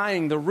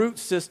dying. The root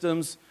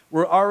systems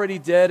were already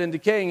dead and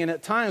decaying. And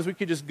at times, we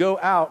could just go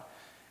out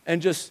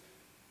and just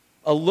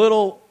a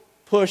little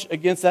push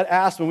against that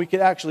aspen, we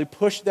could actually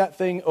push that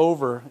thing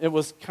over. It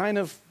was kind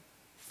of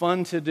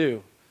fun to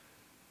do.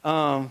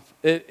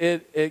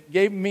 It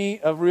gave me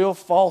a real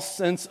false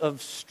sense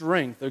of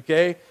strength,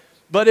 okay?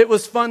 But it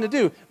was fun to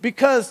do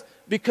because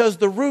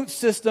the root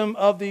system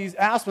of these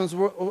aspens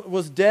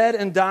was dead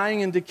and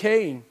dying and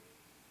decaying.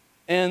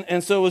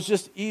 And so it was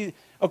just easy.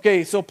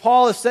 Okay, so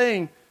Paul is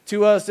saying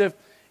to us,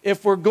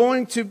 if we're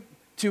going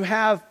to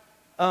have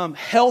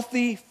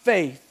healthy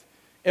faith,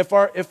 if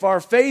our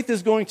faith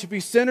is going to be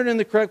centered in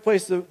the correct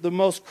place, the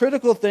most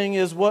critical thing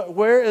is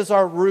where is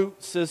our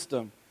root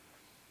system?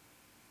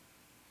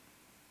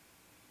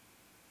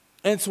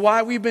 And it's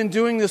why we've been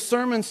doing this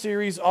sermon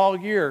series all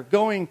year,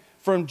 going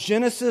from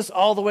Genesis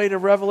all the way to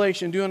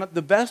Revelation, doing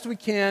the best we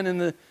can in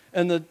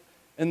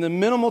the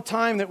minimal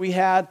time that we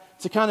had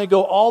to kind of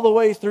go all the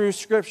way through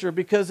Scripture,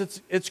 because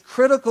it's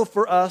critical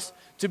for us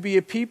to be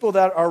a people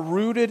that are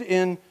rooted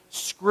in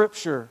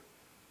Scripture.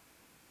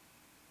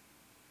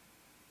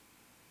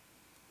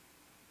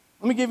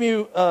 Let me give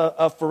you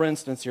a for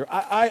instance here.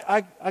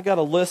 I got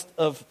a list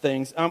of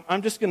things.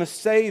 I'm just going to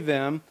say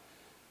them.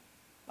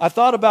 I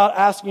thought about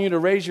asking you to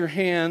raise your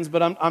hands,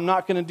 but I'm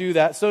not going to do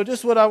that. So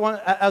just what I want,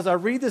 as I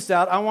read this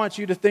out, I want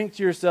you to think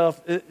to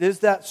yourself, is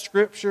that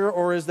Scripture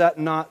or is that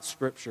not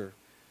Scripture?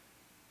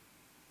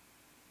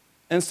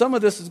 And some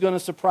of this is going to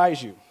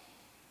surprise you.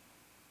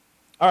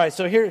 All right,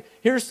 so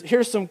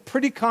here's some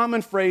pretty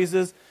common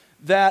phrases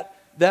that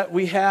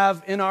we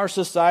have in our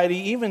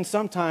society, even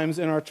sometimes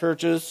in our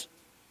churches.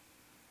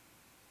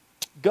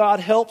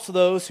 God helps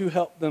those who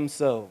help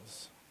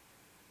themselves.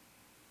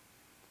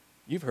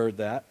 You've heard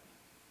that.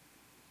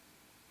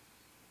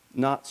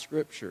 Not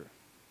Scripture.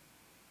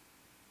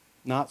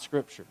 Not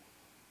Scripture.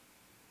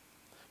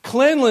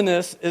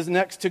 Cleanliness is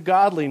next to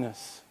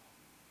godliness.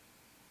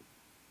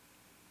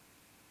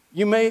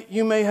 You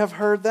may have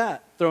heard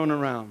that thrown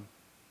around.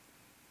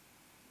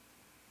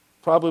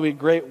 Probably a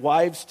great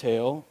wives'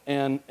 tale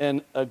and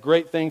a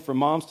great thing for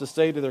moms to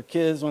say to their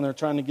kids when they're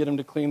trying to get them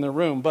to clean their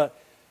room, but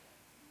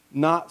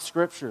not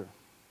Scripture.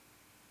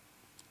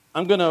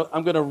 I'm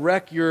gonna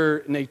wreck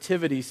your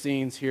nativity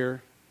scenes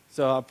here,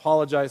 so I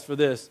apologize for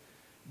this.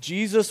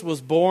 Jesus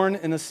was born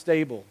in a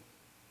stable.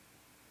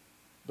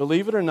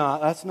 Believe it or not,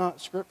 that's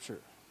not Scripture.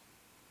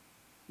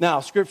 Now,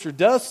 Scripture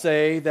does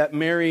say that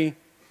Mary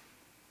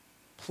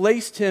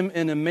placed him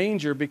in a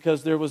manger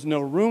because there was no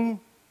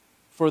room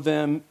for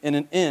them in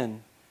an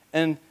inn.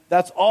 And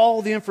that's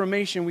all the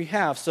information we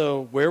have.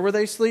 So where were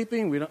they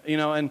sleeping? We don't,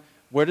 and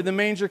where did the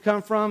manger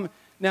come from?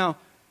 Now,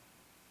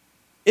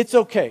 it's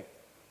okay.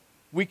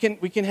 We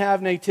can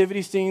have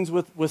nativity scenes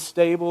with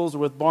stables or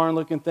with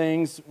barn-looking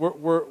things.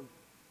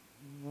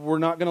 We're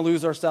not going to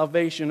lose our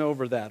salvation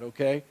over that,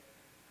 okay?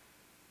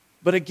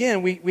 But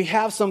again, we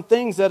have some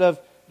things that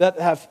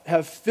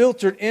have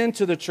filtered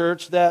into the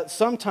church that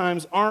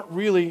sometimes aren't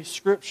really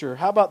Scripture.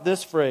 How about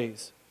this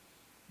phrase?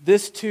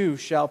 This too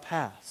shall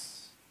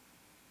pass.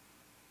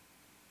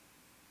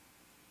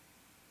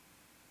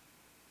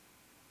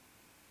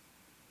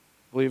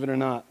 Believe it or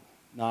not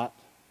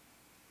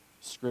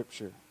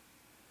Scripture.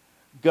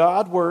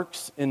 God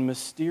works in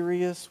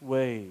mysterious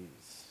ways.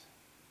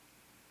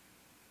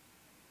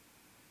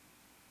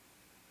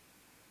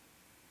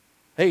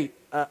 Hey,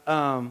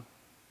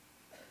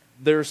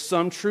 there's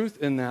some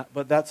truth in that,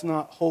 but that's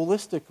not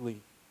holistically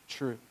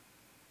true.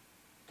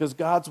 Because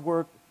God's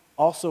work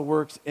also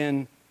works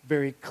in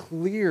very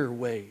clear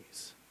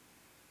ways.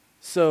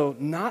 So,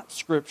 not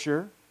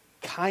Scripture,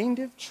 kind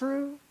of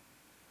true.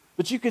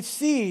 But you could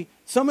see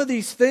some of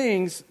these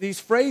things, these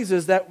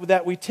phrases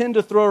that we tend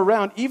to throw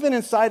around, even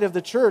inside of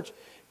the church,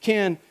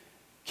 can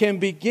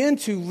begin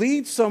to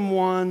lead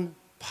someone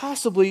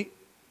possibly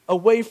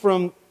away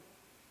from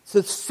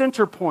the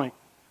center point.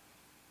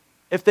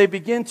 If they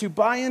begin to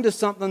buy into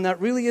something that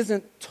really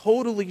isn't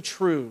totally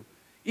true.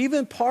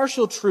 Even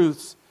partial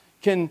truths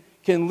can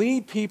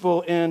lead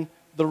people in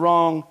the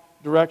wrong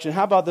direction.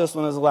 How about this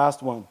one as the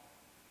last one?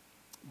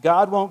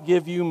 God won't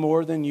give you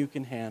more than you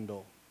can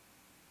handle.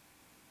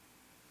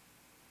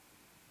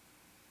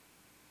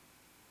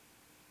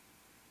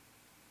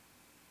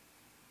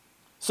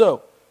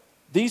 So,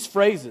 these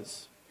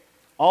phrases,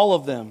 all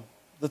of them,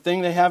 the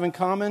thing they have in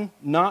common,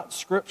 not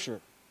Scripture.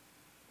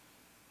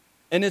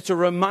 And it's a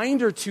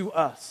reminder to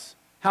us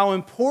how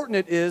important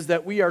it is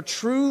that we are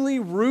truly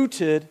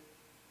rooted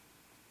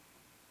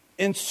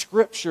in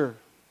Scripture.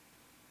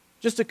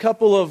 Just a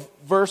couple of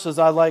verses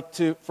I'd like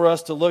for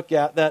us to look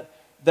at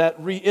that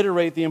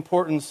reiterate the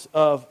importance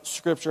of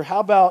Scripture. How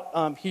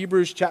about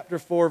Hebrews chapter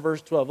 4,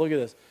 verse 12? Look at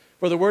this.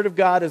 For the Word of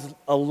God is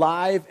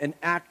alive and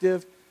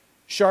active,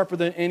 sharper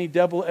than any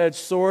double-edged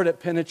sword. It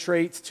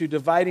penetrates to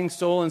dividing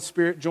soul and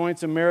spirit,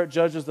 joints and marrow,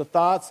 judges the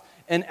thoughts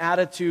and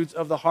attitudes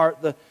of the heart.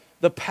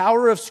 The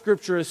power of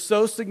Scripture is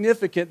so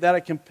significant that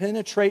it can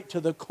penetrate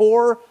to the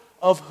core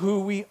of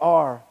who we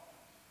are.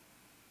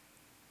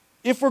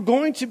 if we're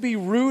going to be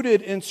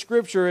rooted in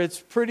Scripture, it's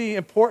pretty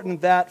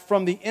important that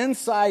from the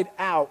inside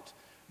out,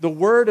 the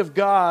Word of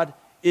God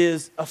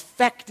is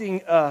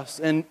affecting us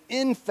and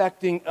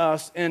infecting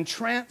us and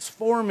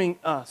transforming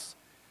us.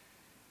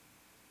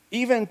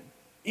 Even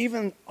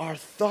our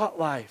thought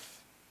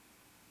life,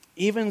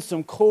 even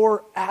some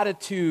core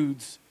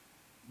attitudes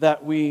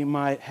that we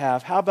might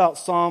have. How about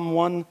Psalm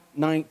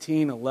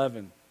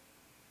 119:11?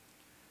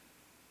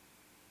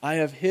 I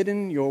have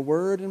hidden your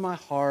word in my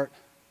heart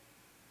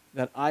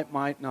that I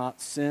might not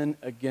sin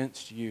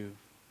against you.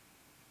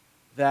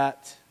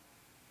 That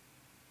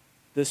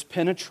this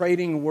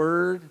penetrating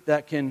word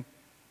that can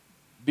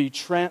be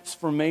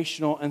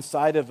transformational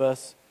inside of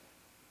us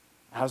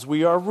as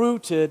we are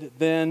rooted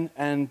then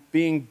and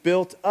being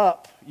built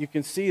up, you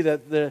can see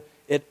that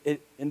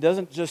it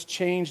doesn't just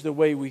change the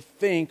way we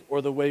think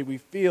or the way we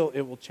feel,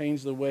 it will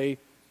change the way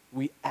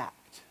we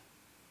act,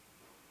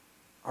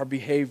 our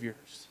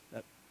behaviors.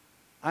 That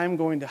I'm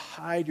going to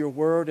hide your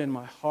word in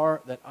my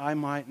heart that I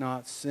might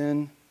not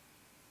sin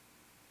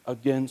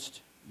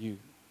against you.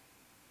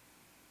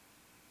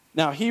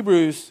 Now,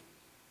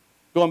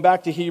 going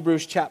back to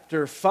Hebrews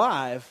chapter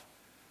 5,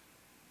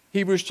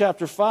 Hebrews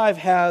chapter 5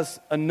 has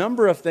a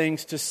number of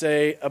things to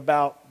say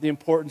about the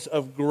importance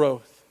of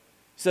growth.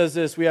 It says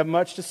this, we have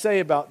much to say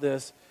about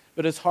this,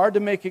 but it's hard to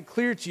make it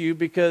clear to you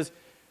because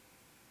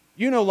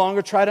you no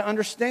longer try to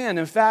understand.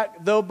 In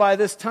fact, though by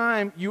this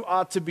time you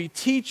ought to be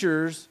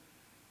teachers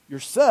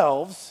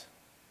yourselves,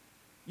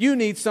 you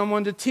need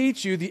someone to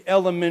teach you the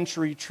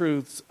elementary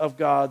truths of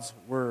God's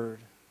Word.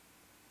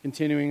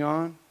 Continuing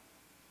on.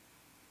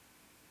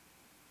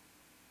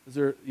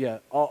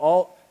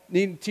 All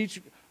need to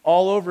teach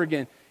all over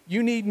again.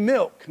 You need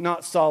milk,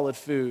 not solid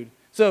food.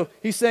 So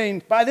he's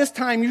saying, by this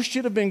time you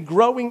should have been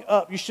growing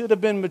up. You should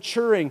have been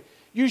maturing.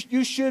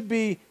 You should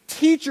be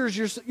teachers.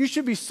 You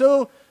should be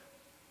so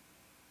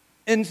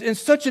in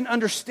such an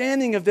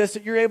understanding of this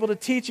that you're able to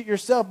teach it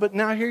yourself. But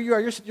now here you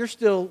are. You're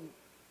still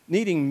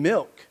needing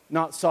milk,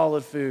 not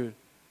solid food.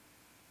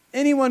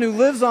 Anyone who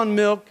lives on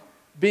milk,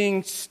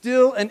 being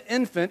still an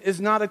infant,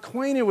 is not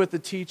acquainted with the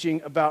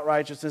teaching about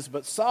righteousness,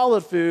 but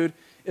solid food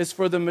is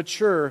for the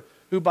mature,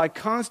 who by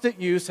constant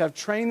use have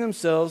trained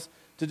themselves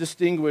to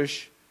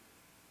distinguish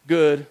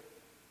good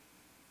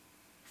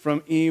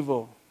from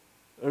evil.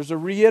 There's a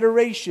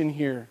reiteration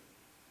here.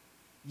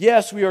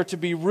 Yes, we are to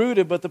be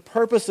rooted, but the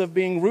purpose of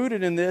being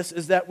rooted in this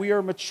is that we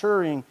are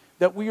maturing,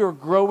 that we are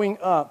growing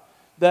up,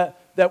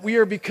 that we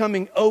are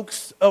becoming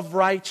oaks of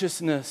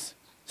righteousness,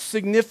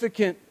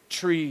 significant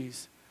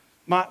trees.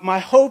 My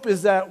hope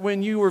is that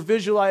when you were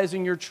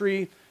visualizing your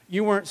tree,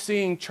 you weren't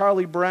seeing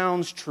Charlie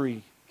Brown's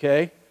tree,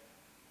 okay?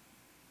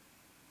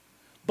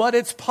 But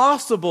it's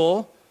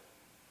possible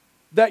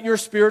that your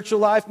spiritual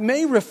life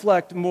may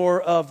reflect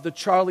more of the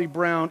Charlie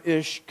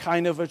Brown-ish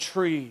kind of a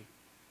tree.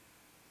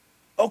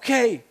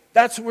 Okay,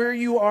 that's where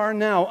you are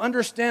now.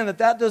 Understand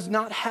that does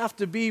not have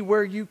to be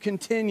where you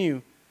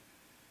continue.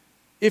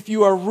 If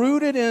you are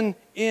rooted in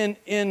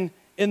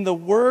the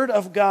Word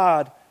of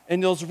God,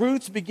 and those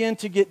roots begin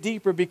to get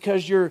deeper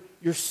because you're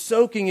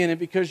soaking in it,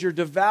 because you're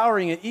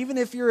devouring it, even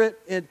if you're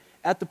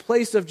at the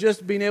place of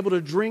just being able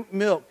to drink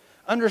milk,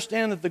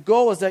 understand that the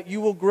goal is that you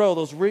will grow.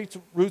 Those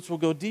roots will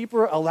go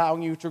deeper,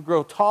 allowing you to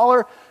grow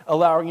taller,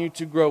 allowing you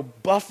to grow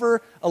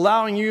buffer,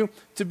 allowing you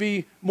to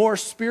be more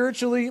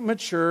spiritually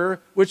mature,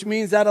 which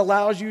means that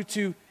allows you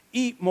to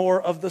eat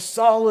more of the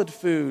solid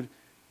food,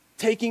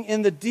 taking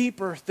in the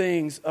deeper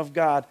things of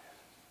God.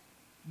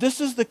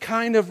 This is the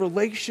kind of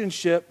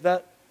relationship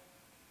that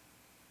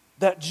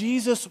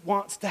Jesus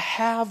wants to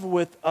have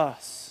with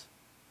us.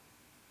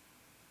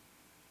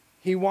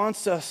 He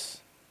wants us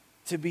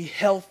to be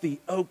healthy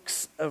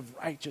oaks of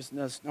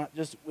righteousness, not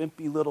just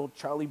wimpy little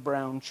Charlie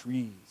Brown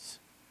trees.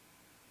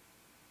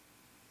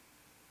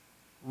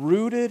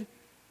 Rooted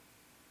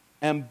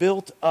and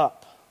built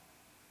up.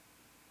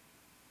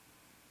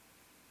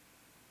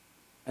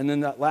 And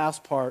then that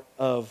last part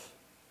of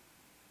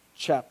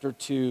chapter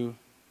 2,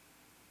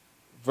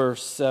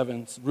 verse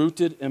 7.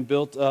 Rooted and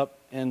built up,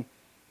 and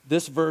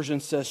this version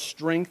says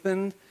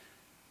strengthened.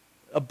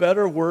 A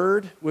better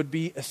word would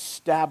be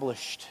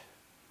established.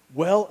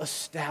 Well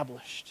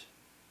established.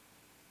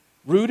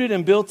 Rooted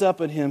and built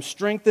up in Him,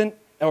 strengthened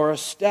or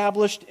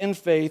established in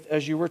faith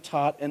as you were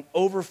taught, and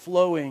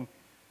overflowing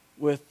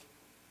with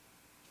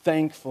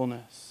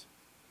thankfulness.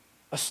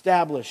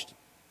 Established.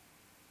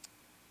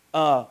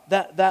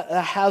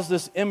 That has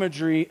this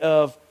imagery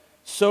of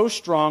so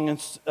strong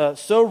and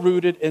so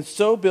rooted and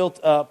so built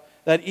up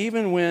that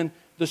even when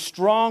the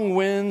strong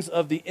winds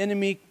of the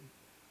enemy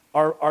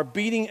are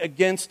beating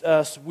against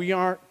us, we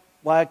aren't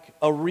like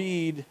a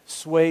reed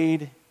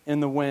swayed in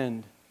the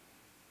wind.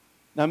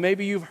 Now,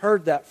 maybe you've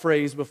heard that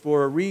phrase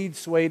before, a reed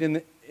swayed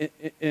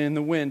in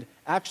the wind.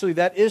 Actually,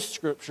 that is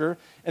Scripture,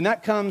 and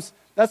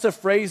that's a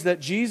phrase that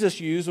Jesus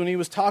used when He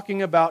was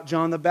talking about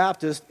John the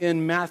Baptist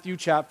in Matthew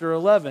chapter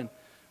 11.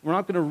 We're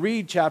not going to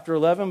read chapter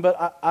 11,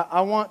 but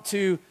I want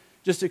to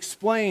just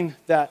explain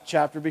that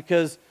chapter,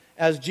 because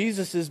as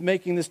Jesus is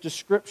making this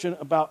description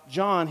about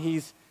John,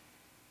 he's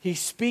he's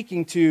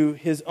speaking to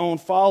his own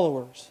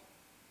followers.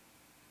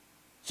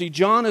 See,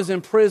 John is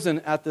in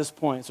prison at this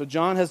point. So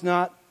John has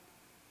not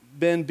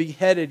been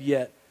beheaded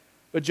yet.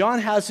 But John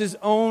has his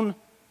own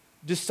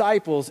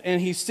disciples, and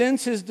he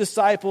sends his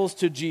disciples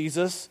to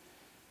Jesus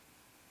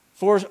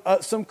for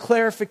some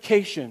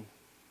clarification.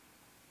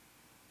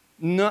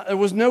 There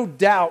was no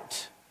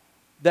doubt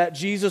that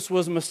Jesus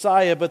was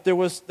Messiah, but there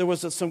was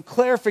some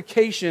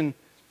clarification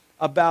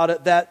about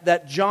it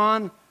that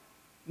John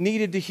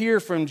needed to hear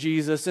from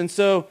Jesus. And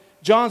so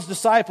John's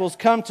disciples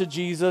come to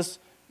Jesus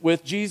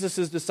with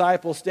Jesus'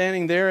 disciples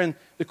standing there, and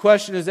the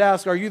question is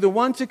asked, are you the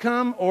one to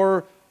come,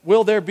 or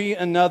will there be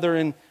another?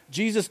 And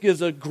Jesus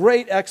gives a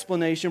great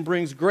explanation,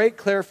 brings great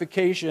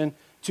clarification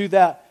to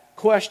that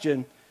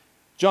question.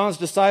 John's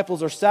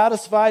disciples are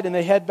satisfied, and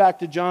they head back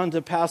to John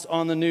to pass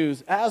on the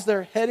news. As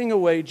they're heading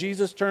away,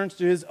 Jesus turns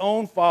to his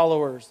own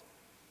followers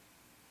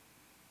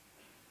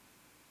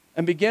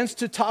and begins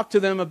to talk to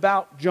them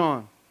about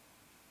John.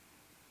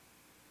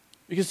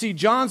 You can see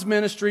John's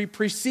ministry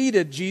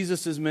preceded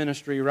Jesus'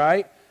 ministry,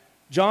 right?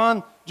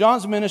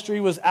 John's ministry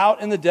was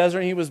out in the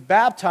desert. He was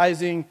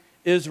baptizing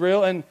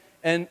Israel,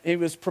 and he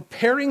was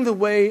preparing the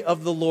way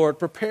of the Lord,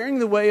 preparing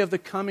the way of the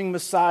coming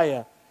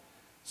Messiah.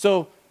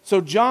 So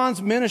John's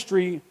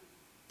ministry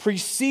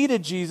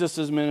preceded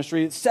Jesus'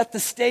 ministry. It set the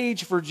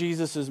stage for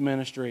Jesus'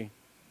 ministry.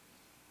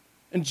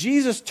 And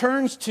Jesus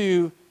turns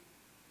to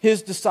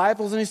his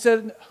disciples and he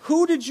said,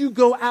 who did you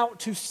go out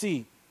to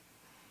see?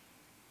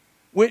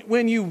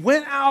 When you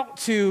went out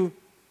to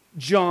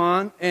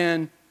John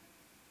and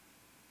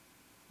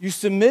you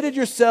submitted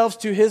yourselves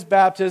to his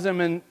baptism,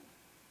 and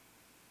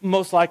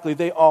most likely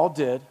they all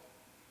did,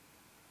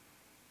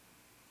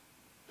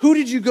 who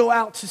did you go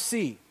out to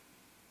see?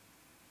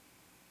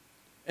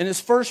 And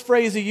his first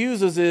phrase he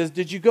uses is,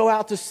 did you go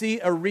out to see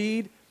a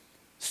reed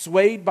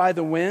swayed by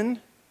the wind?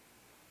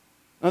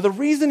 Now the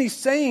reason he's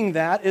saying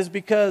that is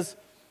because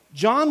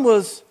John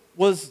was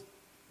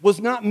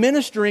not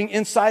ministering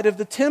inside of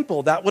the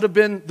temple. That would have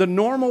been the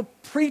normal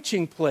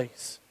preaching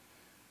place,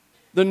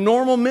 the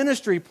normal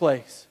ministry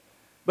place.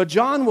 But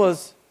John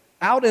was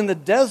out in the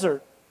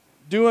desert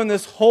doing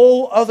this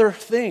whole other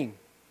thing,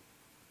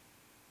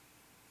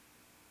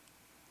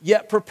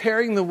 yet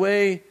preparing the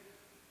way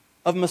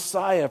of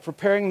Messiah,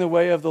 preparing the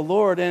way of the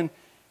Lord.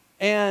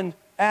 And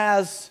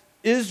as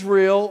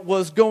Israel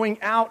was going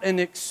out and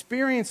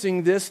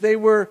experiencing this, they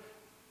were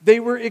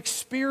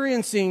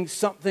experiencing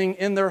something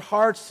in their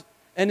hearts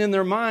and in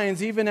their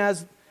minds, even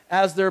as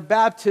their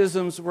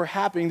baptisms were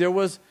happening. There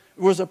was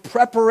a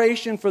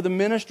preparation for the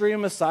ministry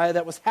of Messiah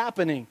that was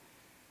happening.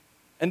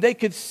 And they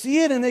could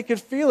see it and they could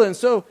feel it. And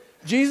so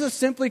Jesus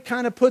simply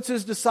kind of puts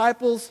his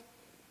disciples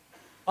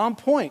on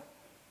point.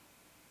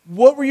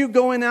 What were you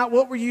going out?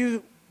 What were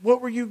you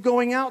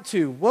going out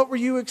to? What were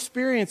you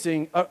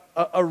experiencing?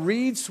 A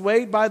reed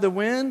swayed by the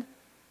wind?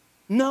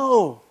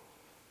 No.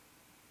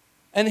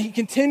 And he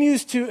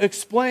continues to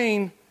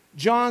explain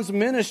John's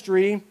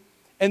ministry,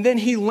 and then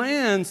he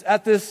lands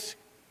at this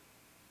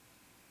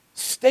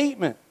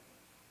statement.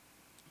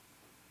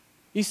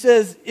 He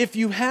says, if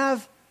you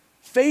have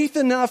faith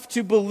enough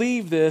to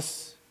believe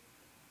this,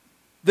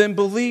 then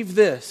believe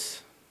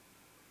this.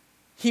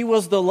 He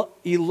was the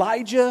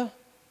Elijah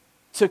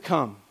to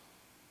come.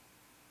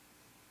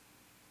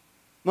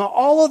 Now,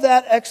 all of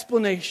that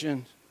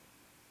explanation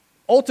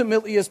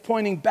ultimately is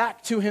pointing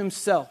back to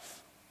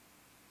himself,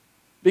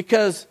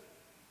 because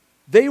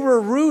they were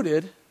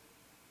rooted,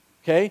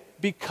 okay?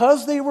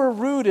 Because they were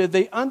rooted,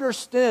 they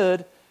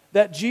understood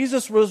that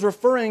Jesus was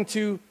referring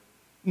to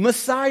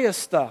Messiah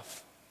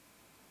stuff.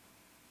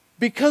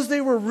 Because they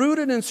were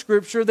rooted in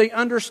Scripture, they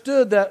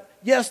understood that,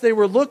 yes, they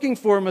were looking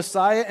for a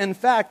Messiah. In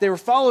fact, they were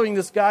following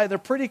this guy. They're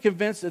pretty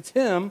convinced it's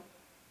him.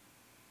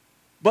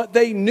 But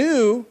they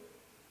knew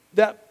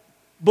that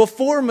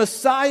before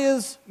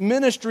Messiah's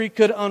ministry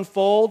could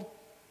unfold,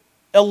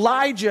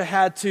 Elijah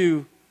had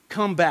to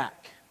come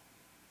back.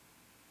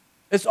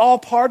 It's all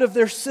part of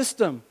their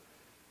system.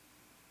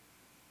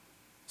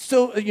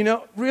 So,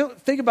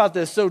 think about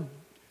this. So,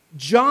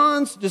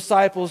 John's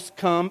disciples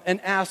come and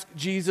ask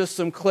Jesus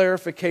some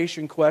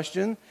clarification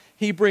question.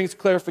 He brings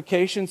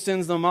clarification,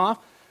 sends them off.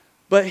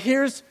 But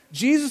here's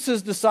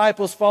Jesus'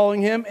 disciples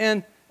following him,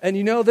 and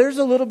there's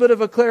a little bit of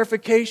a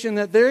clarification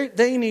that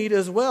they need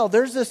as well.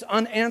 There's this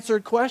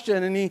unanswered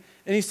question, and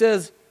he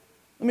says,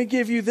 let me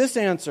give you this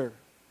answer.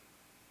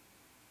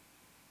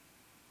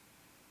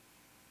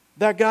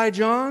 That guy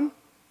John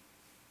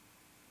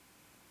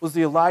was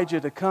the Elijah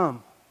to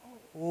come.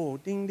 Oh,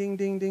 ding, ding,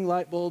 ding, ding,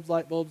 light bulbs,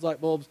 light bulbs,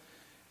 light bulbs.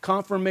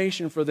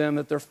 Confirmation for them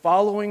that they're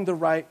following the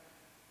right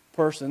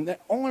person. The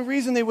only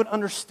reason they would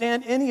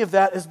understand any of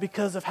that is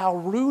because of how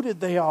rooted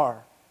they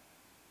are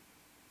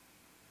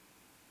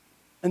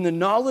in the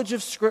knowledge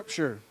of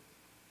Scripture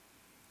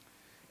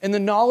and the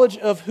knowledge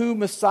of who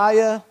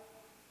Messiah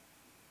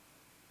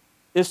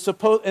is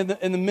supposed,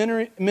 in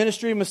the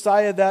ministry of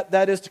Messiah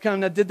that is to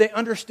come. Now, did they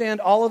understand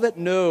all of it?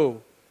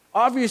 No.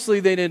 Obviously,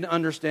 they didn't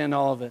understand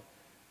all of it.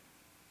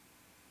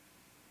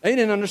 They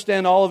didn't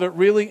understand all of it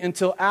really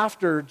until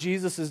after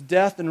Jesus'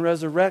 death and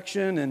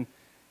resurrection,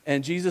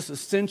 and Jesus'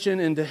 ascension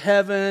into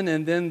heaven,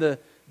 and then the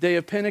day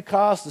of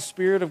Pentecost, the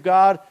Spirit of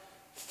God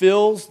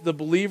fills the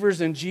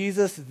believers in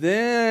Jesus,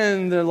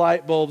 then the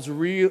light bulbs,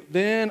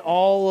 then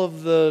all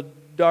of the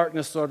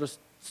darkness sort of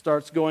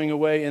starts going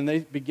away, and they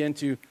begin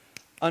to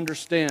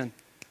understand.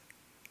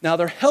 Now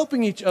they're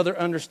helping each other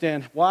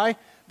understand. Why?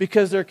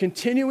 Because they're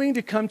continuing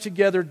to come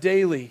together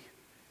daily,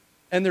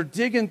 and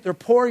they're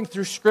pouring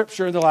through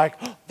Scripture, and they're like,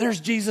 oh,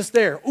 there's Jesus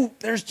there. Oh,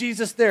 there's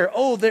Jesus there.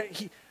 Oh,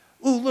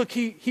 look,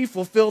 he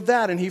fulfilled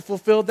that, and he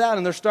fulfilled that,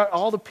 and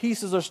all the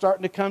pieces are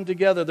starting to come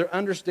together. They're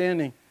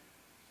understanding.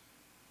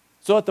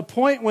 So at the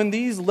point when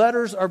these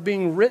letters are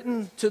being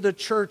written to the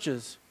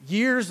churches,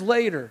 years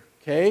later,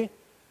 okay,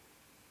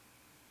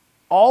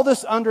 all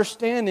this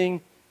understanding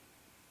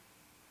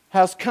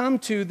has come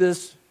to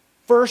this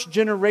first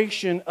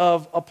generation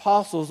of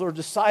apostles or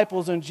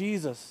disciples in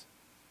Jesus.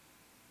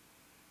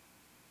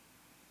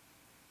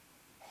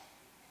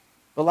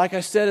 But like I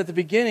said at the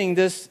beginning,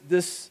 this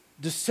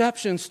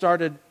deception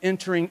started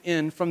entering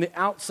in from the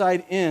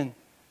outside in.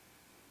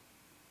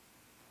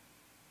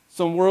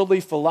 Some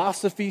worldly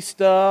philosophy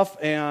stuff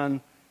and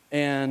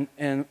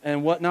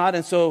whatnot.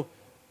 And so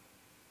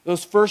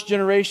those first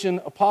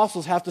generation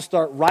apostles have to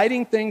start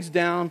writing things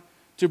down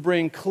to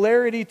bring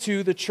clarity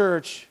to the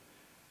church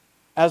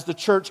as the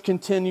church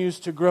continues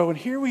to grow. And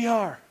here we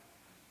are,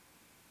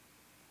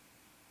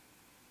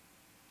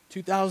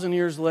 2,000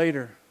 years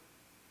later.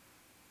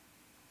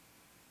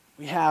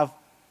 We have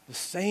the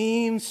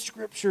same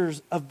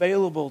scriptures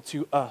available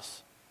to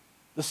us,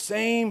 the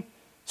same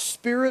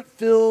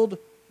Spirit-filled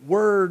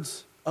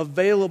words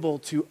available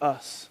to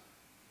us.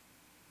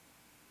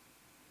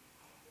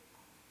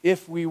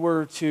 If we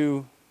were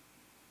to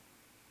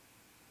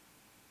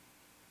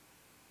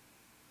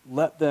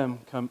let them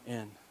come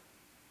in,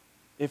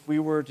 if we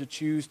were to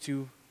choose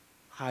to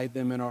hide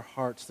them in our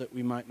hearts that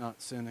we might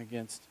not sin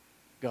against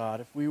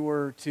God, if we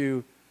were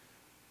to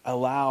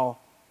allow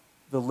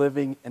the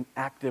living and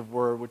active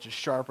word, which is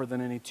sharper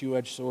than any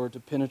two-edged sword, to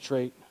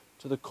penetrate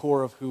to the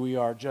core of who we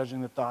are,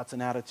 judging the thoughts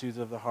and attitudes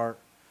of the heart.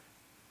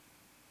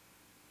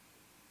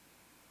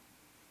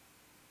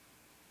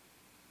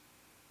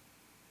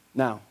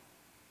 Now,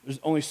 there's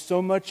only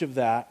so much of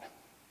that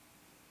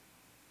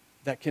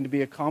can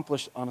be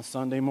accomplished on a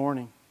Sunday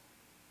morning.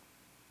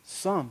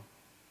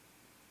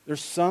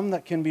 There's some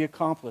that can be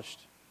accomplished.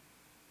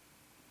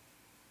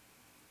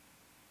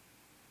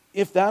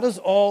 If that is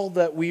all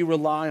that we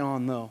rely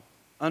on, though,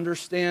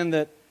 understand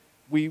that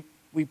we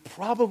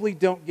probably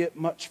don't get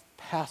much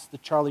past the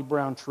Charlie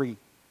Brown tree.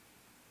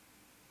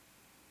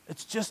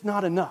 It's just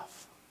not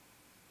enough.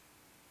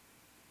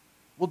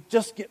 We'll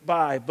just get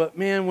by. But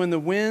man, when the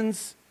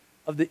winds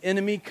of the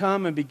enemy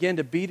come and begin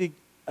to beat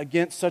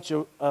against such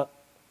a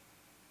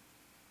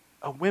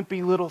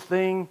wimpy little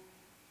thing,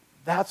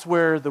 that's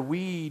where the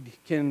reed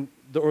can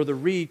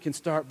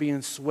start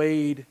being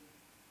swayed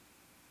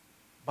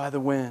by the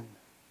wind.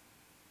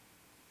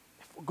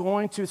 If we're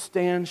going to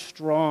stand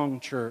strong,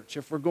 church,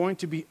 if we're going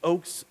to be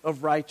oaks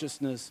of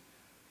righteousness,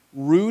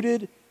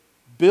 rooted,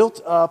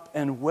 built up,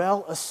 and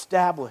well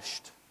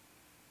established,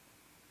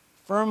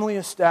 firmly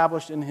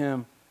established in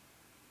Him,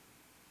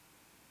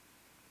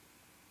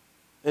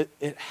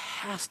 it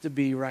has to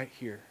be right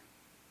here.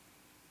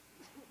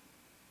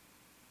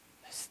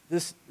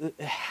 It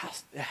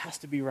has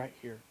to be right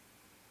here.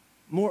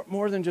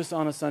 More than just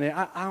on a Sunday.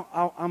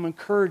 I'm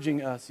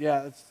encouraging us.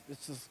 Yeah,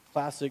 it's this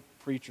classic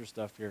preacher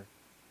stuff here.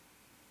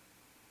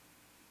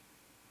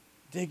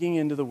 Digging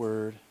into the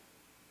Word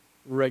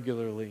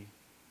regularly.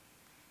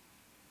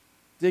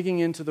 Digging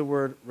into the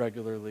Word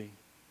regularly.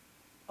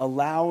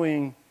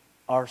 Allowing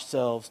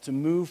ourselves to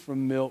move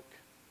from milk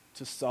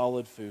to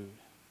solid food.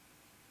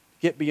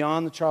 Get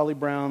beyond the Charlie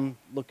Brown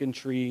looking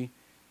tree,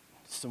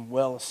 some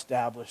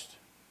well-established,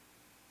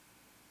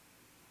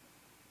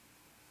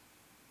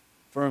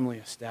 firmly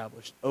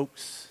established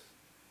oaks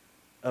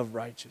of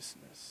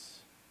righteousness.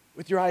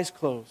 With your eyes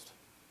closed.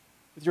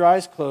 With your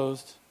eyes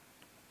closed.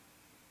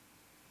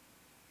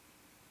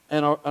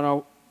 And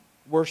our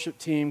worship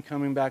team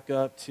coming back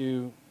up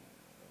to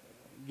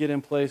get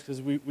in place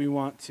because we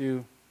want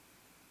to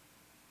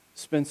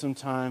spend some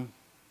time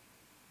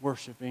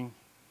worshiping,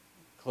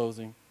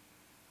 closing.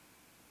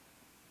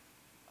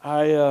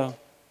 I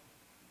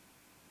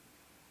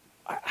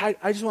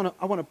just want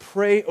to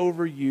pray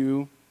over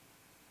you,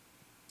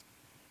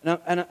 and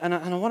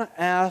I want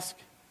to ask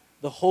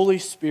the Holy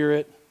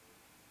Spirit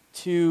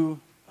to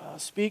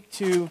speak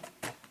to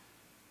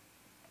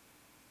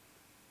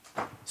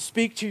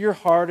your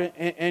heart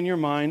and your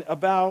mind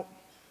about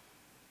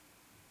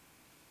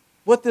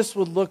what this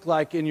would look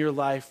like in your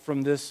life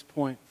from this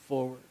point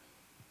forward.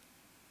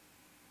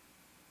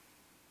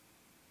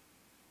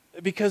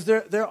 Because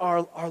there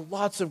are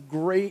lots of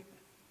great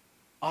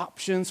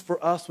options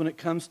for us when it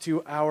comes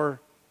to our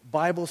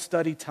Bible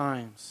study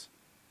times.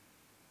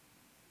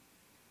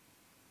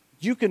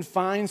 You can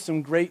find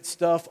some great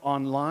stuff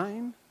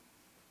online.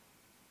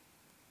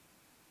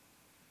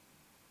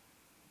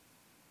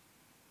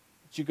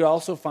 But you could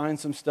also find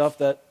some stuff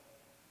that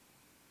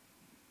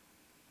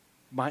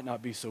might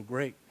not be so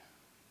great.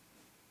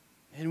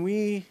 And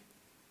we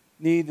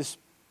need the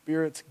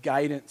Spirit's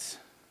guidance.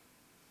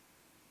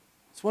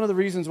 It's one of the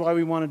reasons why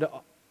we wanted to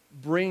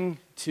bring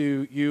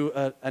to you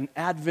an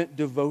Advent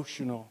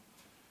devotional.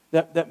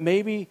 That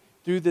maybe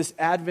through this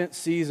Advent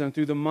season,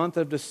 through the month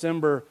of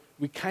December,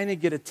 we kind of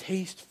get a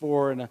taste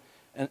for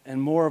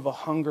and more of a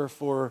hunger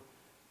for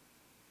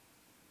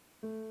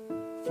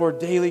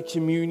daily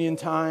communion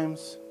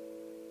times,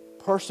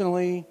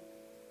 personally,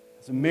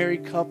 as a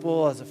married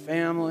couple, as a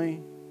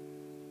family.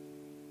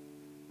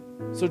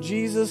 So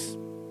Jesus,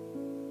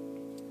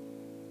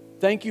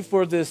 thank you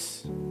for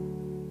this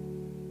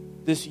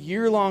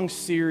year-long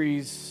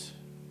series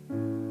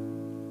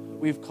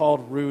we've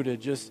called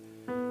Rooted, just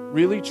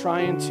really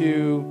trying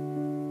to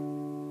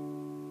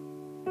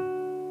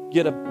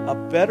get a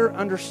better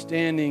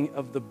understanding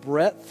of the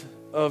breadth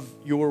of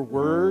your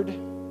word,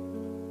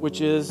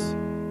 which is,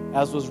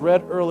 as was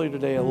read earlier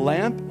today, a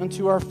lamp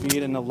unto our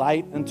feet and a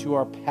light unto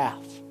our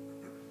path.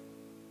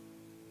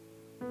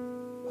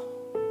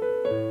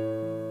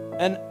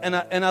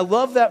 And I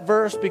love that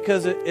verse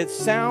because it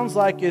sounds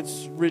like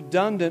it's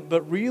redundant,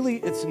 but really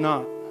it's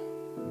not.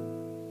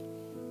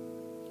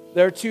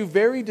 There are two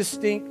very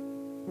distinct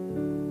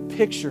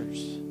pictures.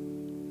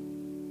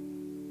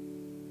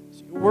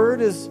 Your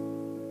word is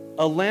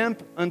a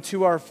lamp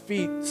unto our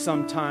feet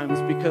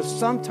sometimes, because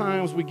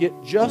sometimes we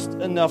get just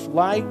enough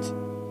light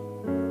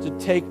to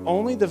take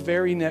only the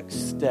very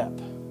next step.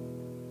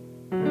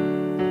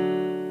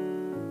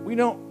 We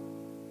don't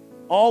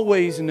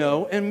always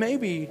know, and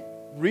maybe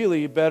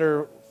really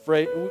better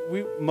phrase,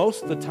 we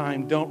most of the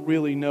time don't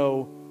really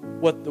know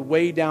what the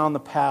way down the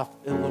path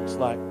it looks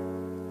like.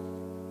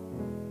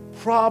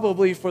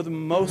 Probably for the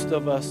most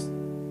of us,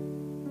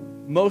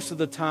 most of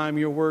the time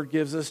your word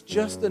gives us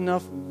just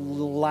enough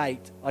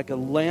light, like a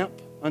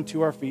lamp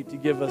unto our feet, to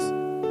give us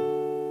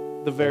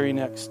the very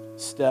next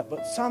step.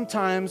 But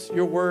sometimes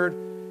your word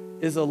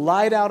is a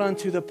light out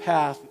unto the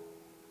path,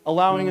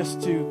 allowing us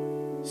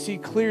to see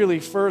clearly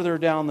further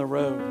down the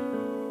road.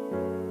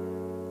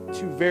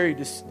 Two very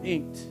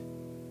distinct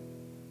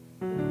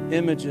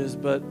images,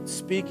 but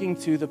speaking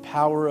to the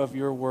power of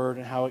your word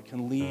and how it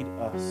can lead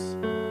us.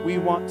 We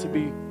want to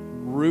be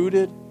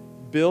rooted,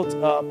 built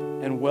up,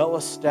 and well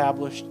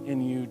established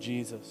in you,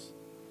 Jesus.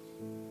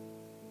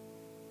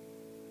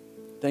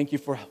 Thank you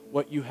for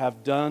what you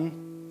have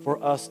done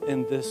for us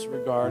in this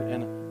regard,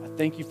 and I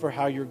thank you for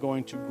how you're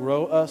going to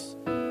grow us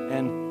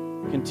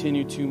and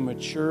continue to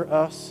mature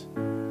us,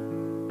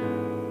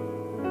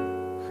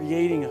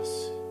 creating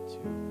us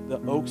the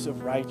oaks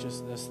of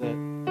righteousness that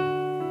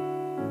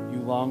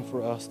you long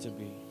for us to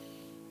be.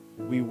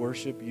 We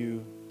worship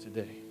you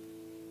today.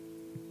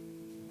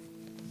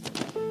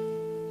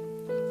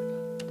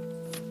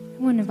 I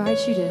want to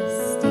invite you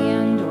to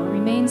stand or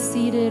remain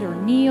seated or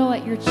kneel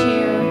at your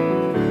chair,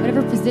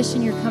 whatever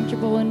position you're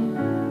comfortable in.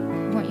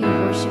 I want you to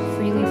worship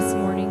freely this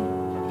morning.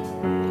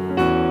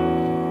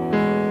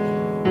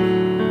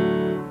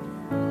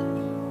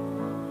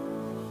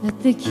 Let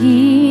the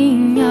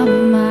King of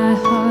my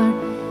heart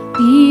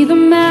be the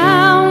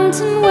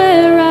mountain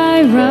where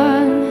I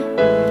run,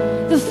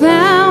 the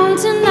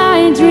fountain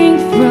I drink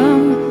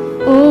from.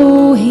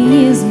 Oh,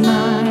 he is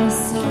my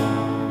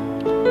song.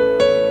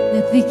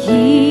 Let the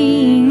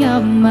King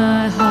of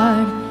my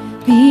heart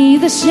be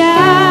the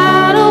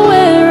shadow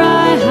where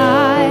I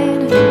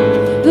hide,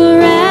 the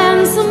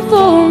ransom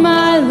for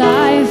my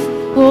life.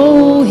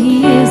 Oh,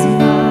 he is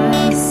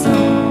my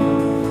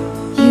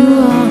song. You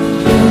are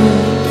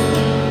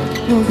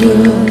good, you're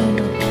good.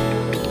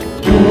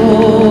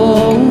 Oh,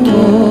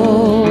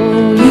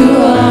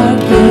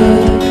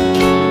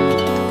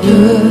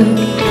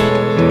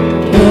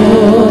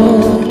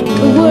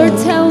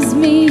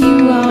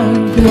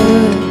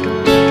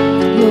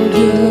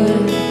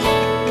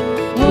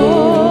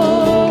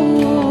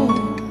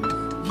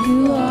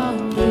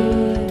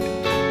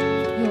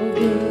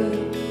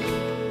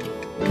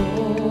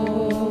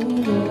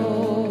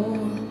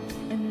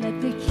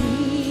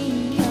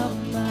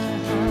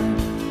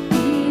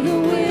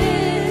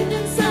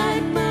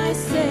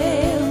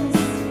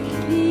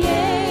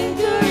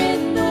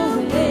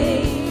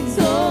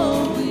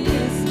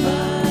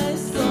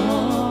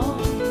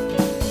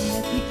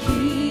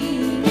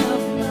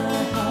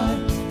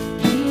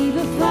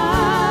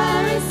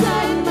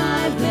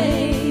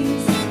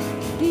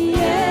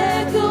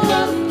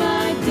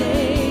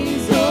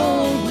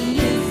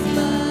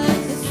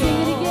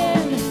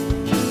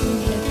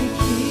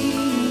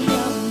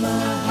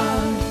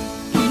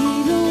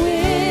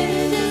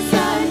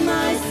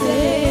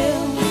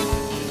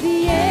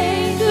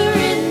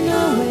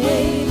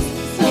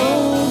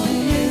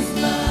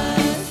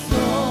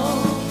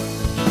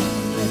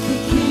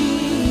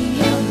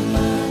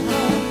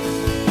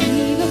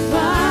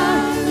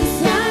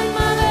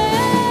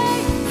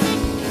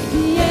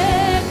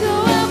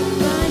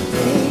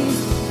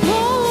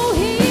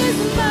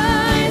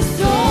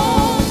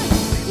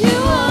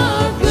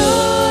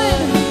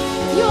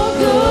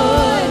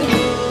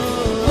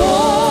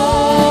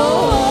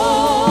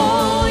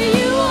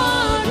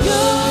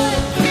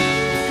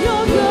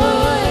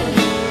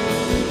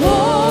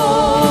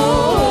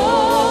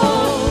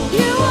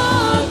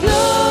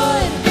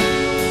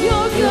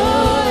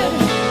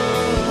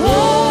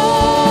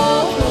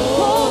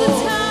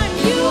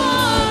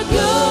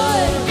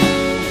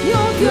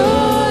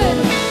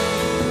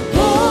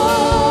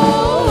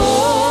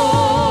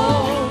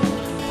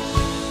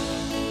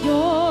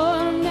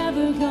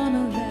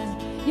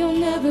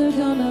 never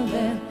gonna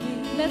let me.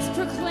 Let's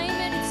proclaim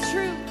it. It's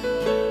true.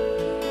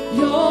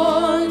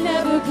 You're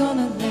never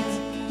gonna let me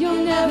down.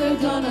 You're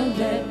never gonna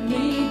let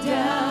me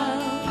down.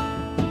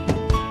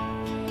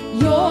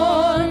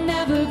 You're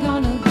never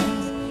gonna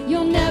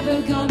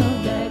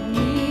let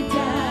me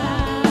down.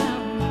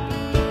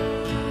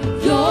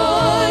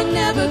 You're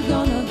never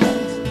gonna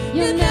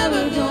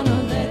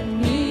let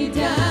me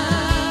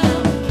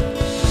down.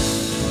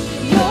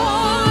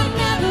 You're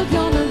never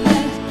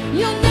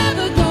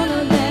gonna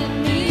let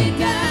me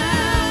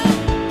down.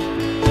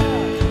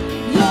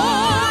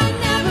 You're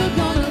never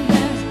gonna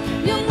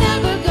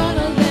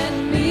let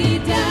me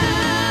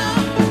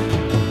down.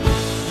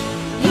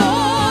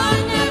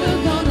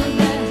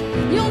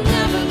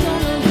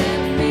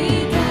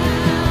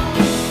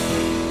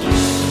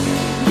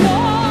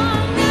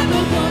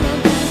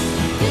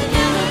 You're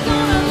never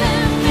gonna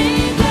let me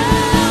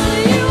down.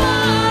 You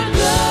are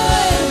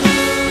good.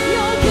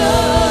 You're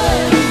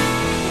good.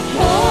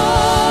 Oh,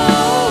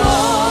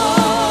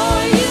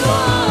 you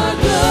are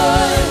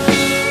good.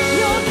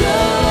 You're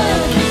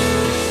good.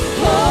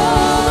 Oh,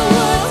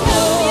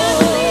 tell me I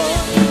believe it.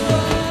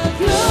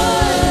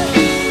 Good.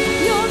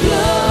 You're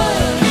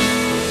good.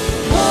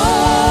 Oh,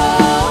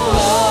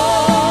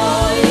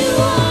 you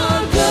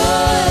are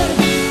good.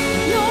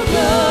 You're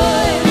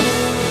good.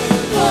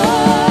 Oh,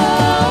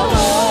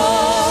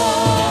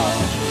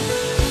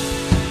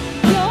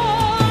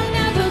 you're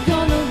never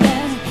gonna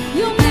let me down.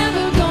 You're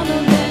never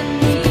gonna let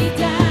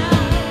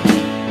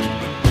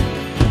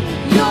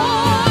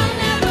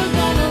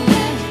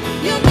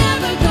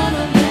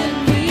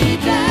me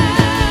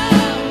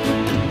down.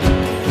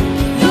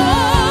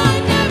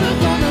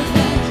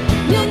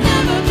 You're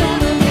never gonna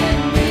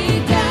let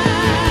me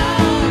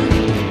down.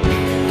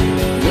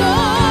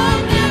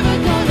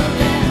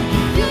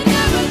 You're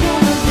never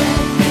gonna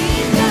let me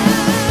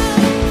down.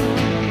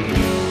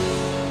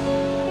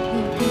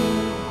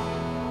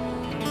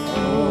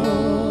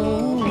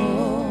 Oh,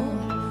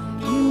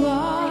 you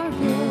are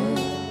good.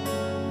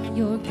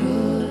 You're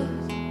good.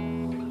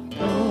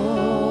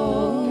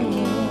 Oh,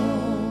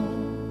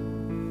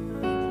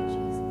 Thank you,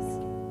 Jesus.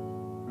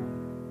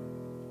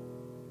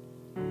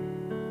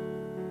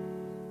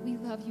 We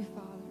love you,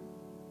 Father.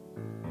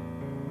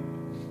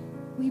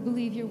 We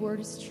believe your word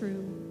is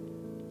true.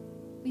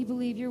 We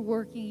believe you're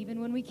working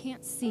even when we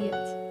can't see it,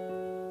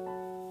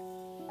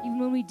 even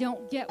when we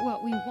don't get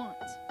what we want.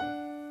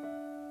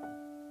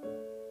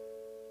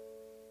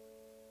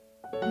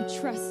 We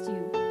trust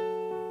you.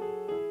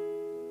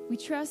 We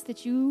trust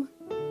that you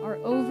are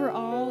over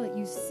all, that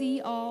you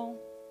see all,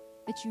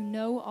 that you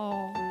know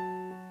all,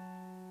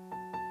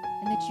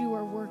 and that you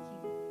are working.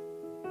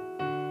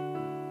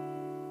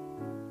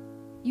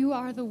 You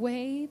are the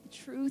way, the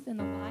truth, and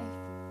the life.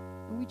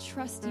 And we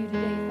trust you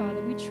today,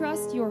 Father. We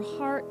trust your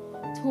heart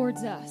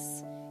towards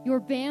us. Your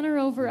banner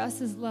over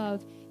us is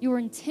love. Your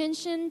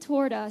intention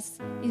toward us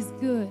is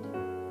good,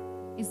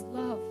 is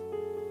love.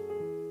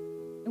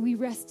 And we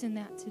rest in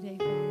that today,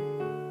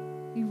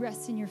 Father. We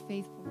rest in your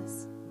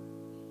faithfulness.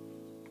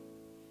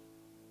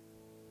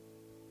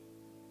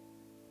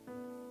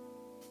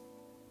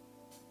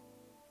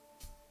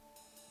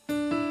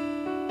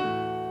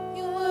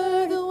 you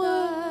were the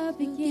word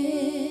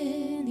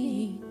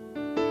beginning.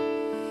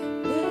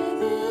 You're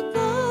the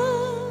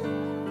God,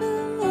 the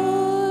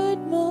Lord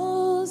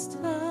Most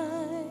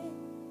High.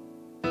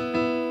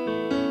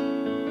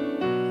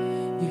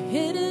 Your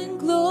hidden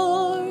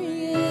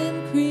glory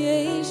in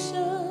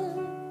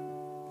creation,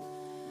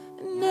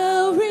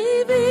 now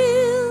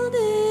revealed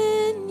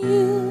in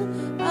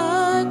you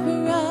are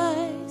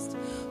Christ.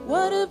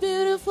 What a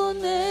beautiful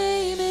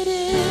name it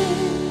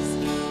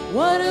is.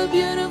 What a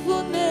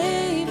beautiful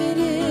name it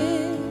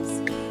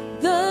is.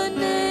 The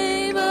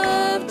name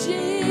of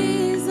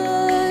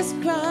Jesus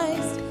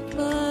Christ,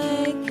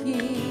 my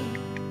King.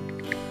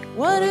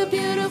 What a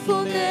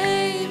beautiful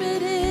name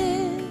it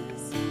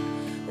is.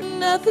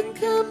 Nothing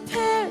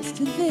compares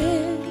to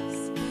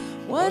this.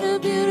 What a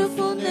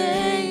beautiful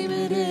name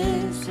it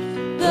is.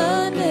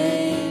 The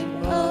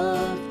name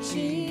of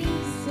Jesus.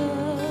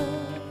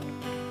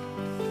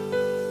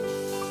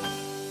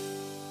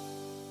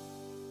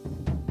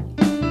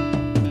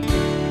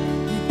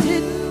 You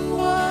didn't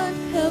want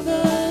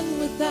heaven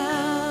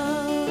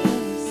without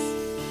us.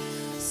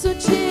 So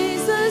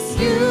Jesus,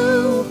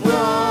 you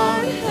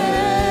brought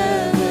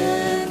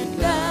heaven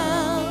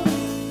down.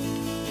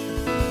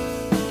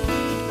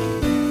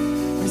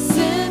 Our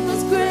sin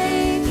was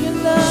great, your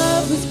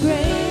love was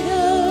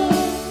greater.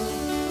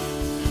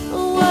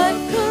 What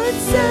could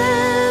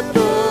separate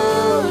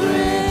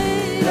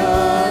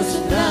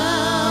us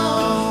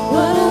now?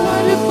 What a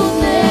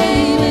wonderful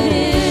name it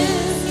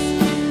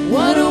is.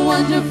 What a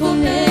wonderful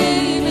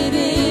name it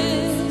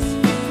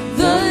is.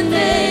 The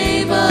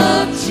name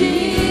of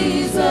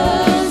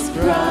Jesus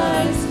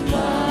Christ,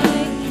 my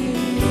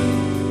King.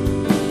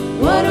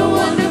 What a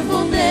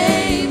wonderful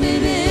name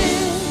it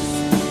is.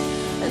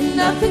 And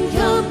nothing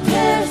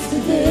compares to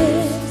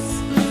this.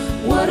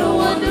 What a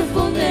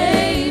wonderful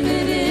name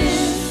it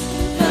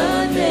is.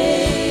 The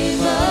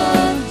name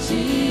of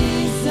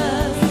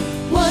Jesus.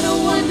 What a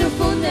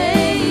wonderful name.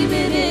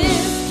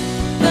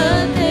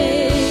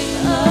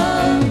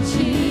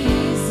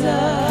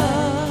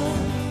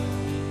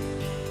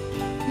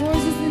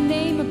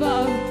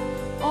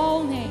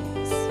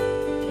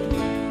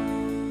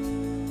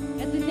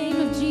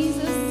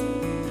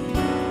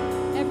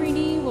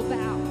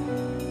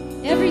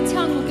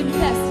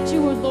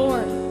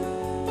 Lord.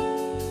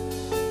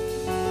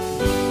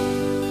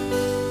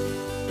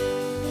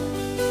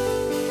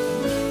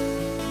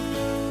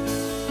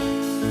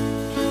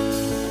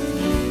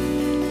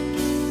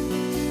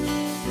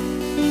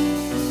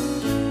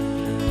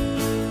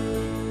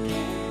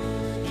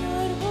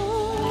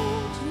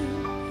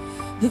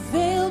 The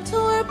veil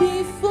tore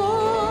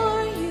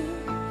before you,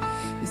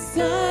 you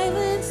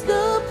silenced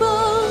the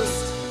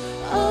boast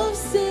of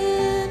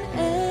sin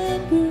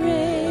and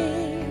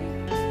grave.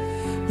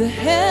 The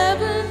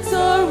heavens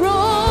are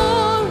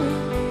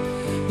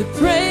roaring, the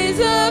praise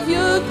of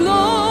your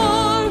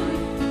glory,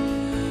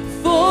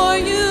 for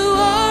you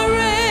are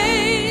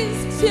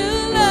raised to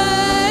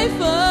life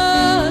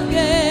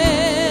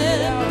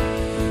again.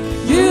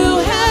 You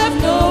have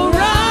no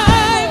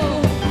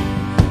rival,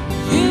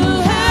 you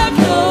have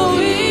no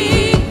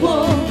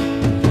equal,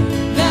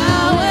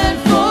 now and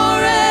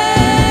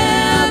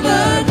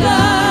forever,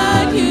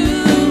 God,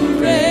 you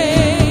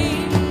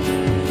reign.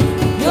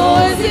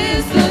 Yours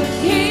is the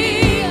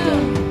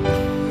kingdom,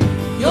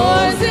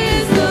 yours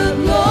is the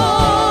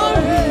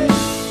glory,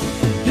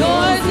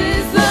 yours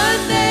is the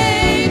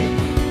name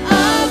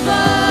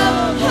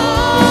above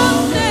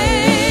all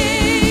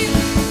names.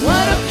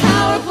 What a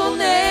powerful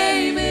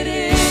name it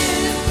is,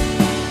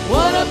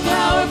 what a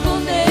powerful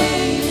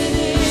name it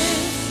is,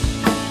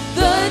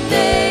 the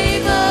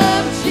name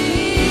of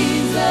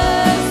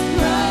Jesus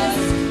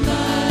Christ,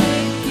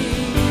 my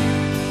King.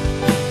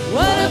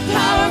 What a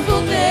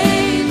powerful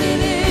name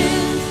it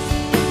is,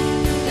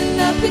 and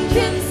nothing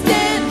can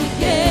stand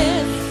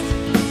against.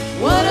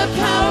 What a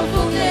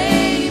powerful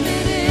name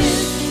it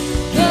is,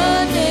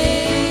 the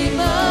name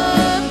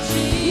of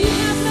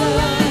Jesus.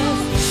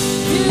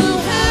 You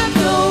have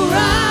no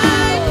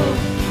rival,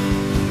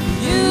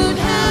 you'd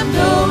have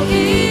no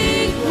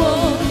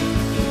equal,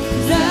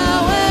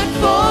 now and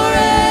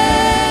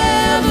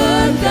forever,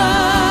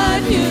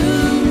 God, you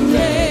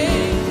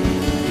reign.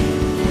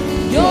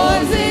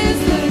 Yours is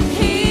the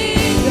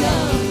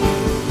kingdom,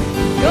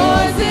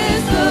 yours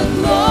is the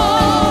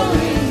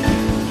glory,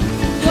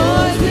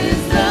 yours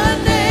is the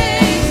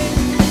name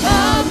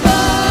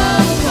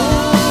above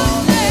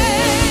all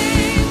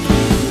names.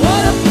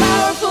 What a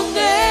powerful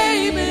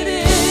name it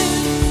is,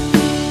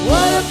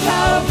 what a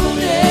powerful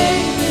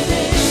name it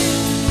is,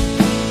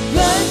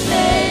 the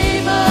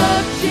name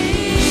of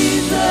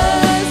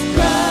Jesus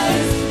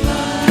Christ,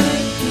 my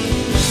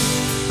King.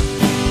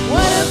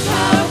 What a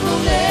powerful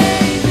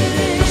name it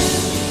is,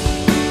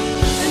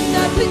 and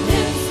nothing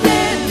can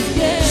stand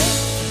against.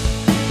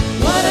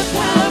 What a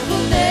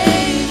powerful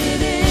name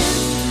it is,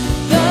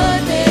 the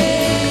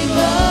name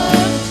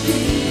of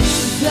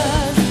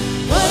Jesus.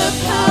 What a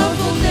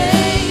powerful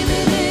name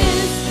it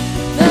is,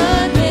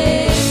 the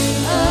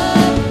name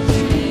of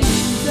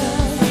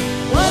Jesus.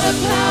 What a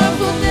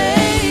powerful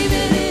name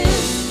it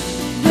is,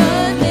 the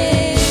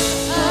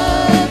name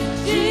of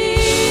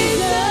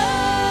Jesus.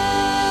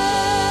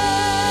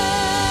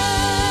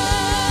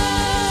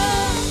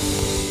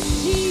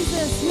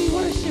 Jesus, we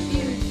worship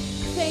you.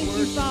 Thank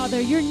you, Father.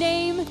 Your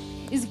name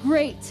is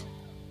great,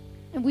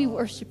 and we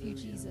worship you,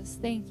 Jesus.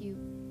 Thank you.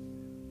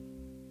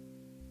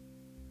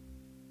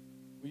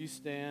 Will you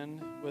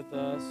stand with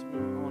us? We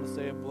want to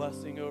say a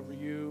blessing over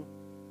you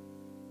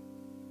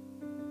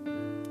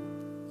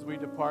as we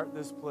depart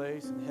this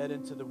place and head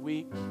into the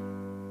week.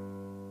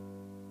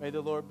 May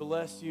the Lord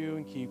bless you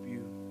and keep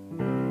you.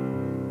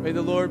 May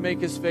the Lord make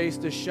his face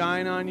to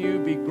shine on you,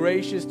 be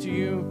gracious to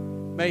you.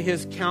 May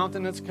his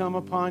countenance come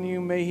upon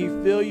you. May he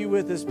fill you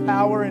with his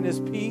power and his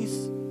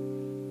peace.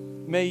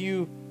 May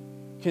you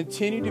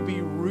continue to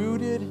be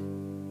rooted,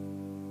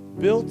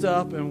 built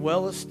up, and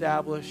well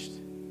established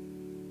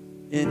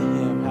in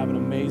him. Have an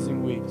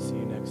amazing week. See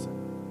you next Sunday.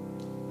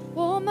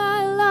 All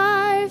my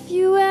life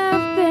you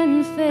have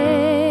been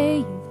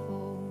faithful.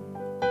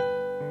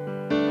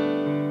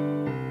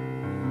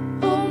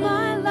 All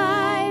my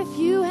life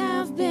you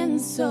have been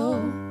so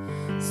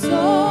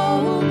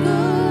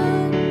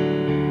good.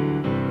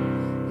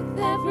 With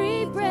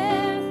every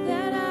breath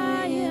that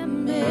I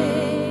am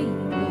able,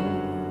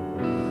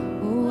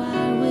 oh,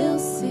 I will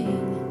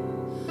sing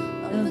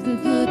of the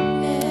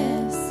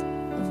goodness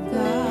of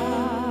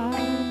God.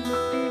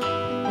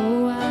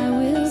 Oh, I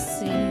will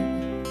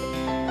sing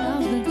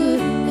of the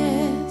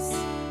goodness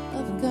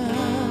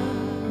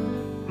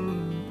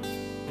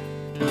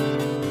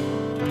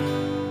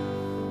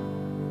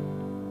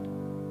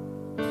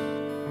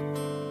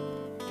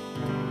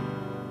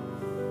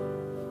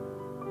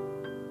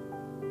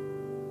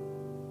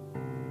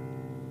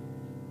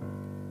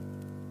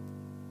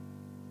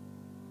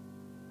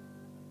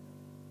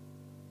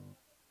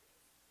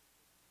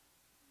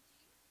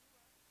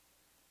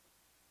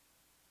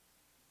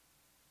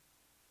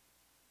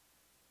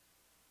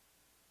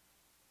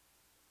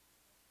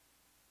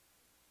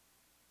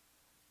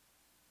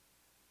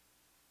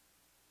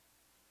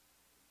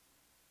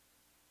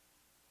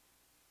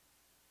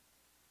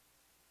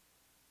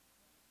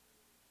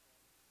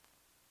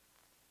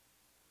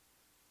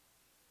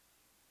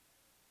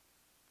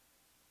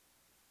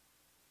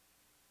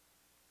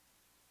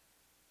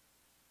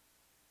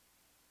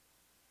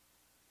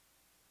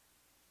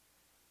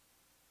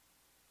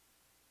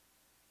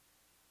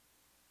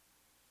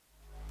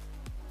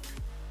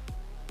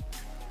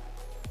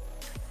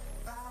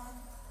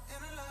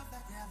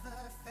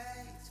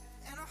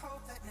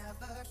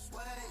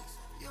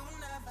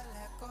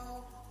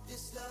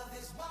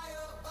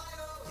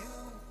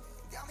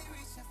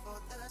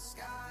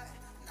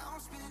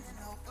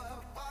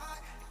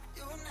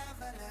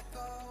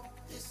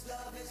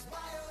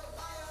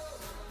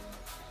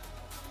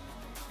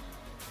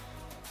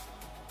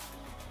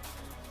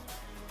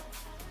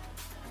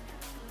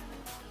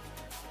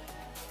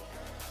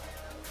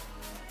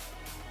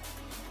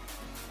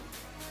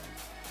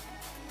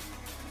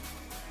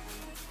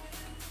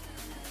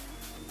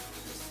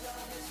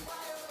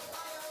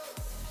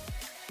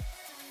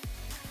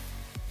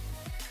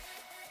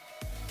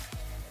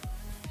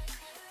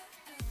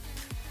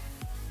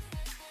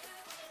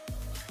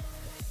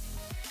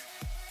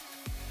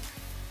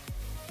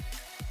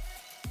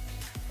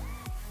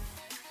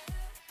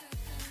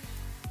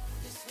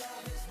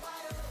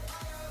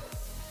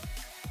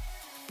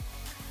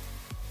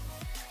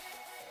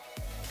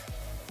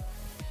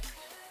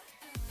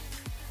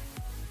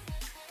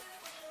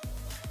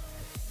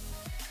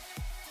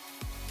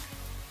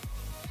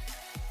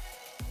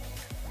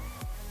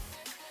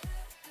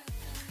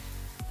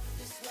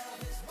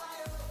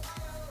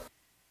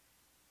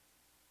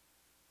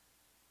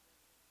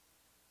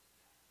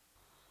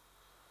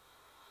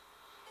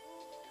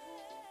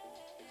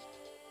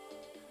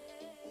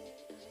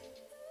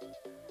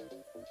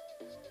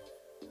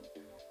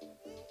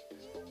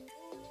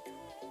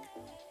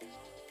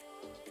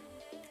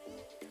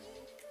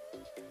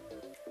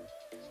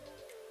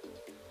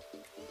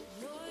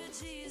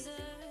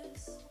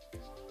Jesus,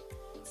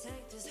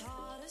 take this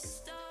heart of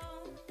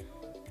stone.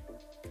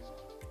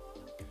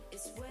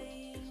 It's way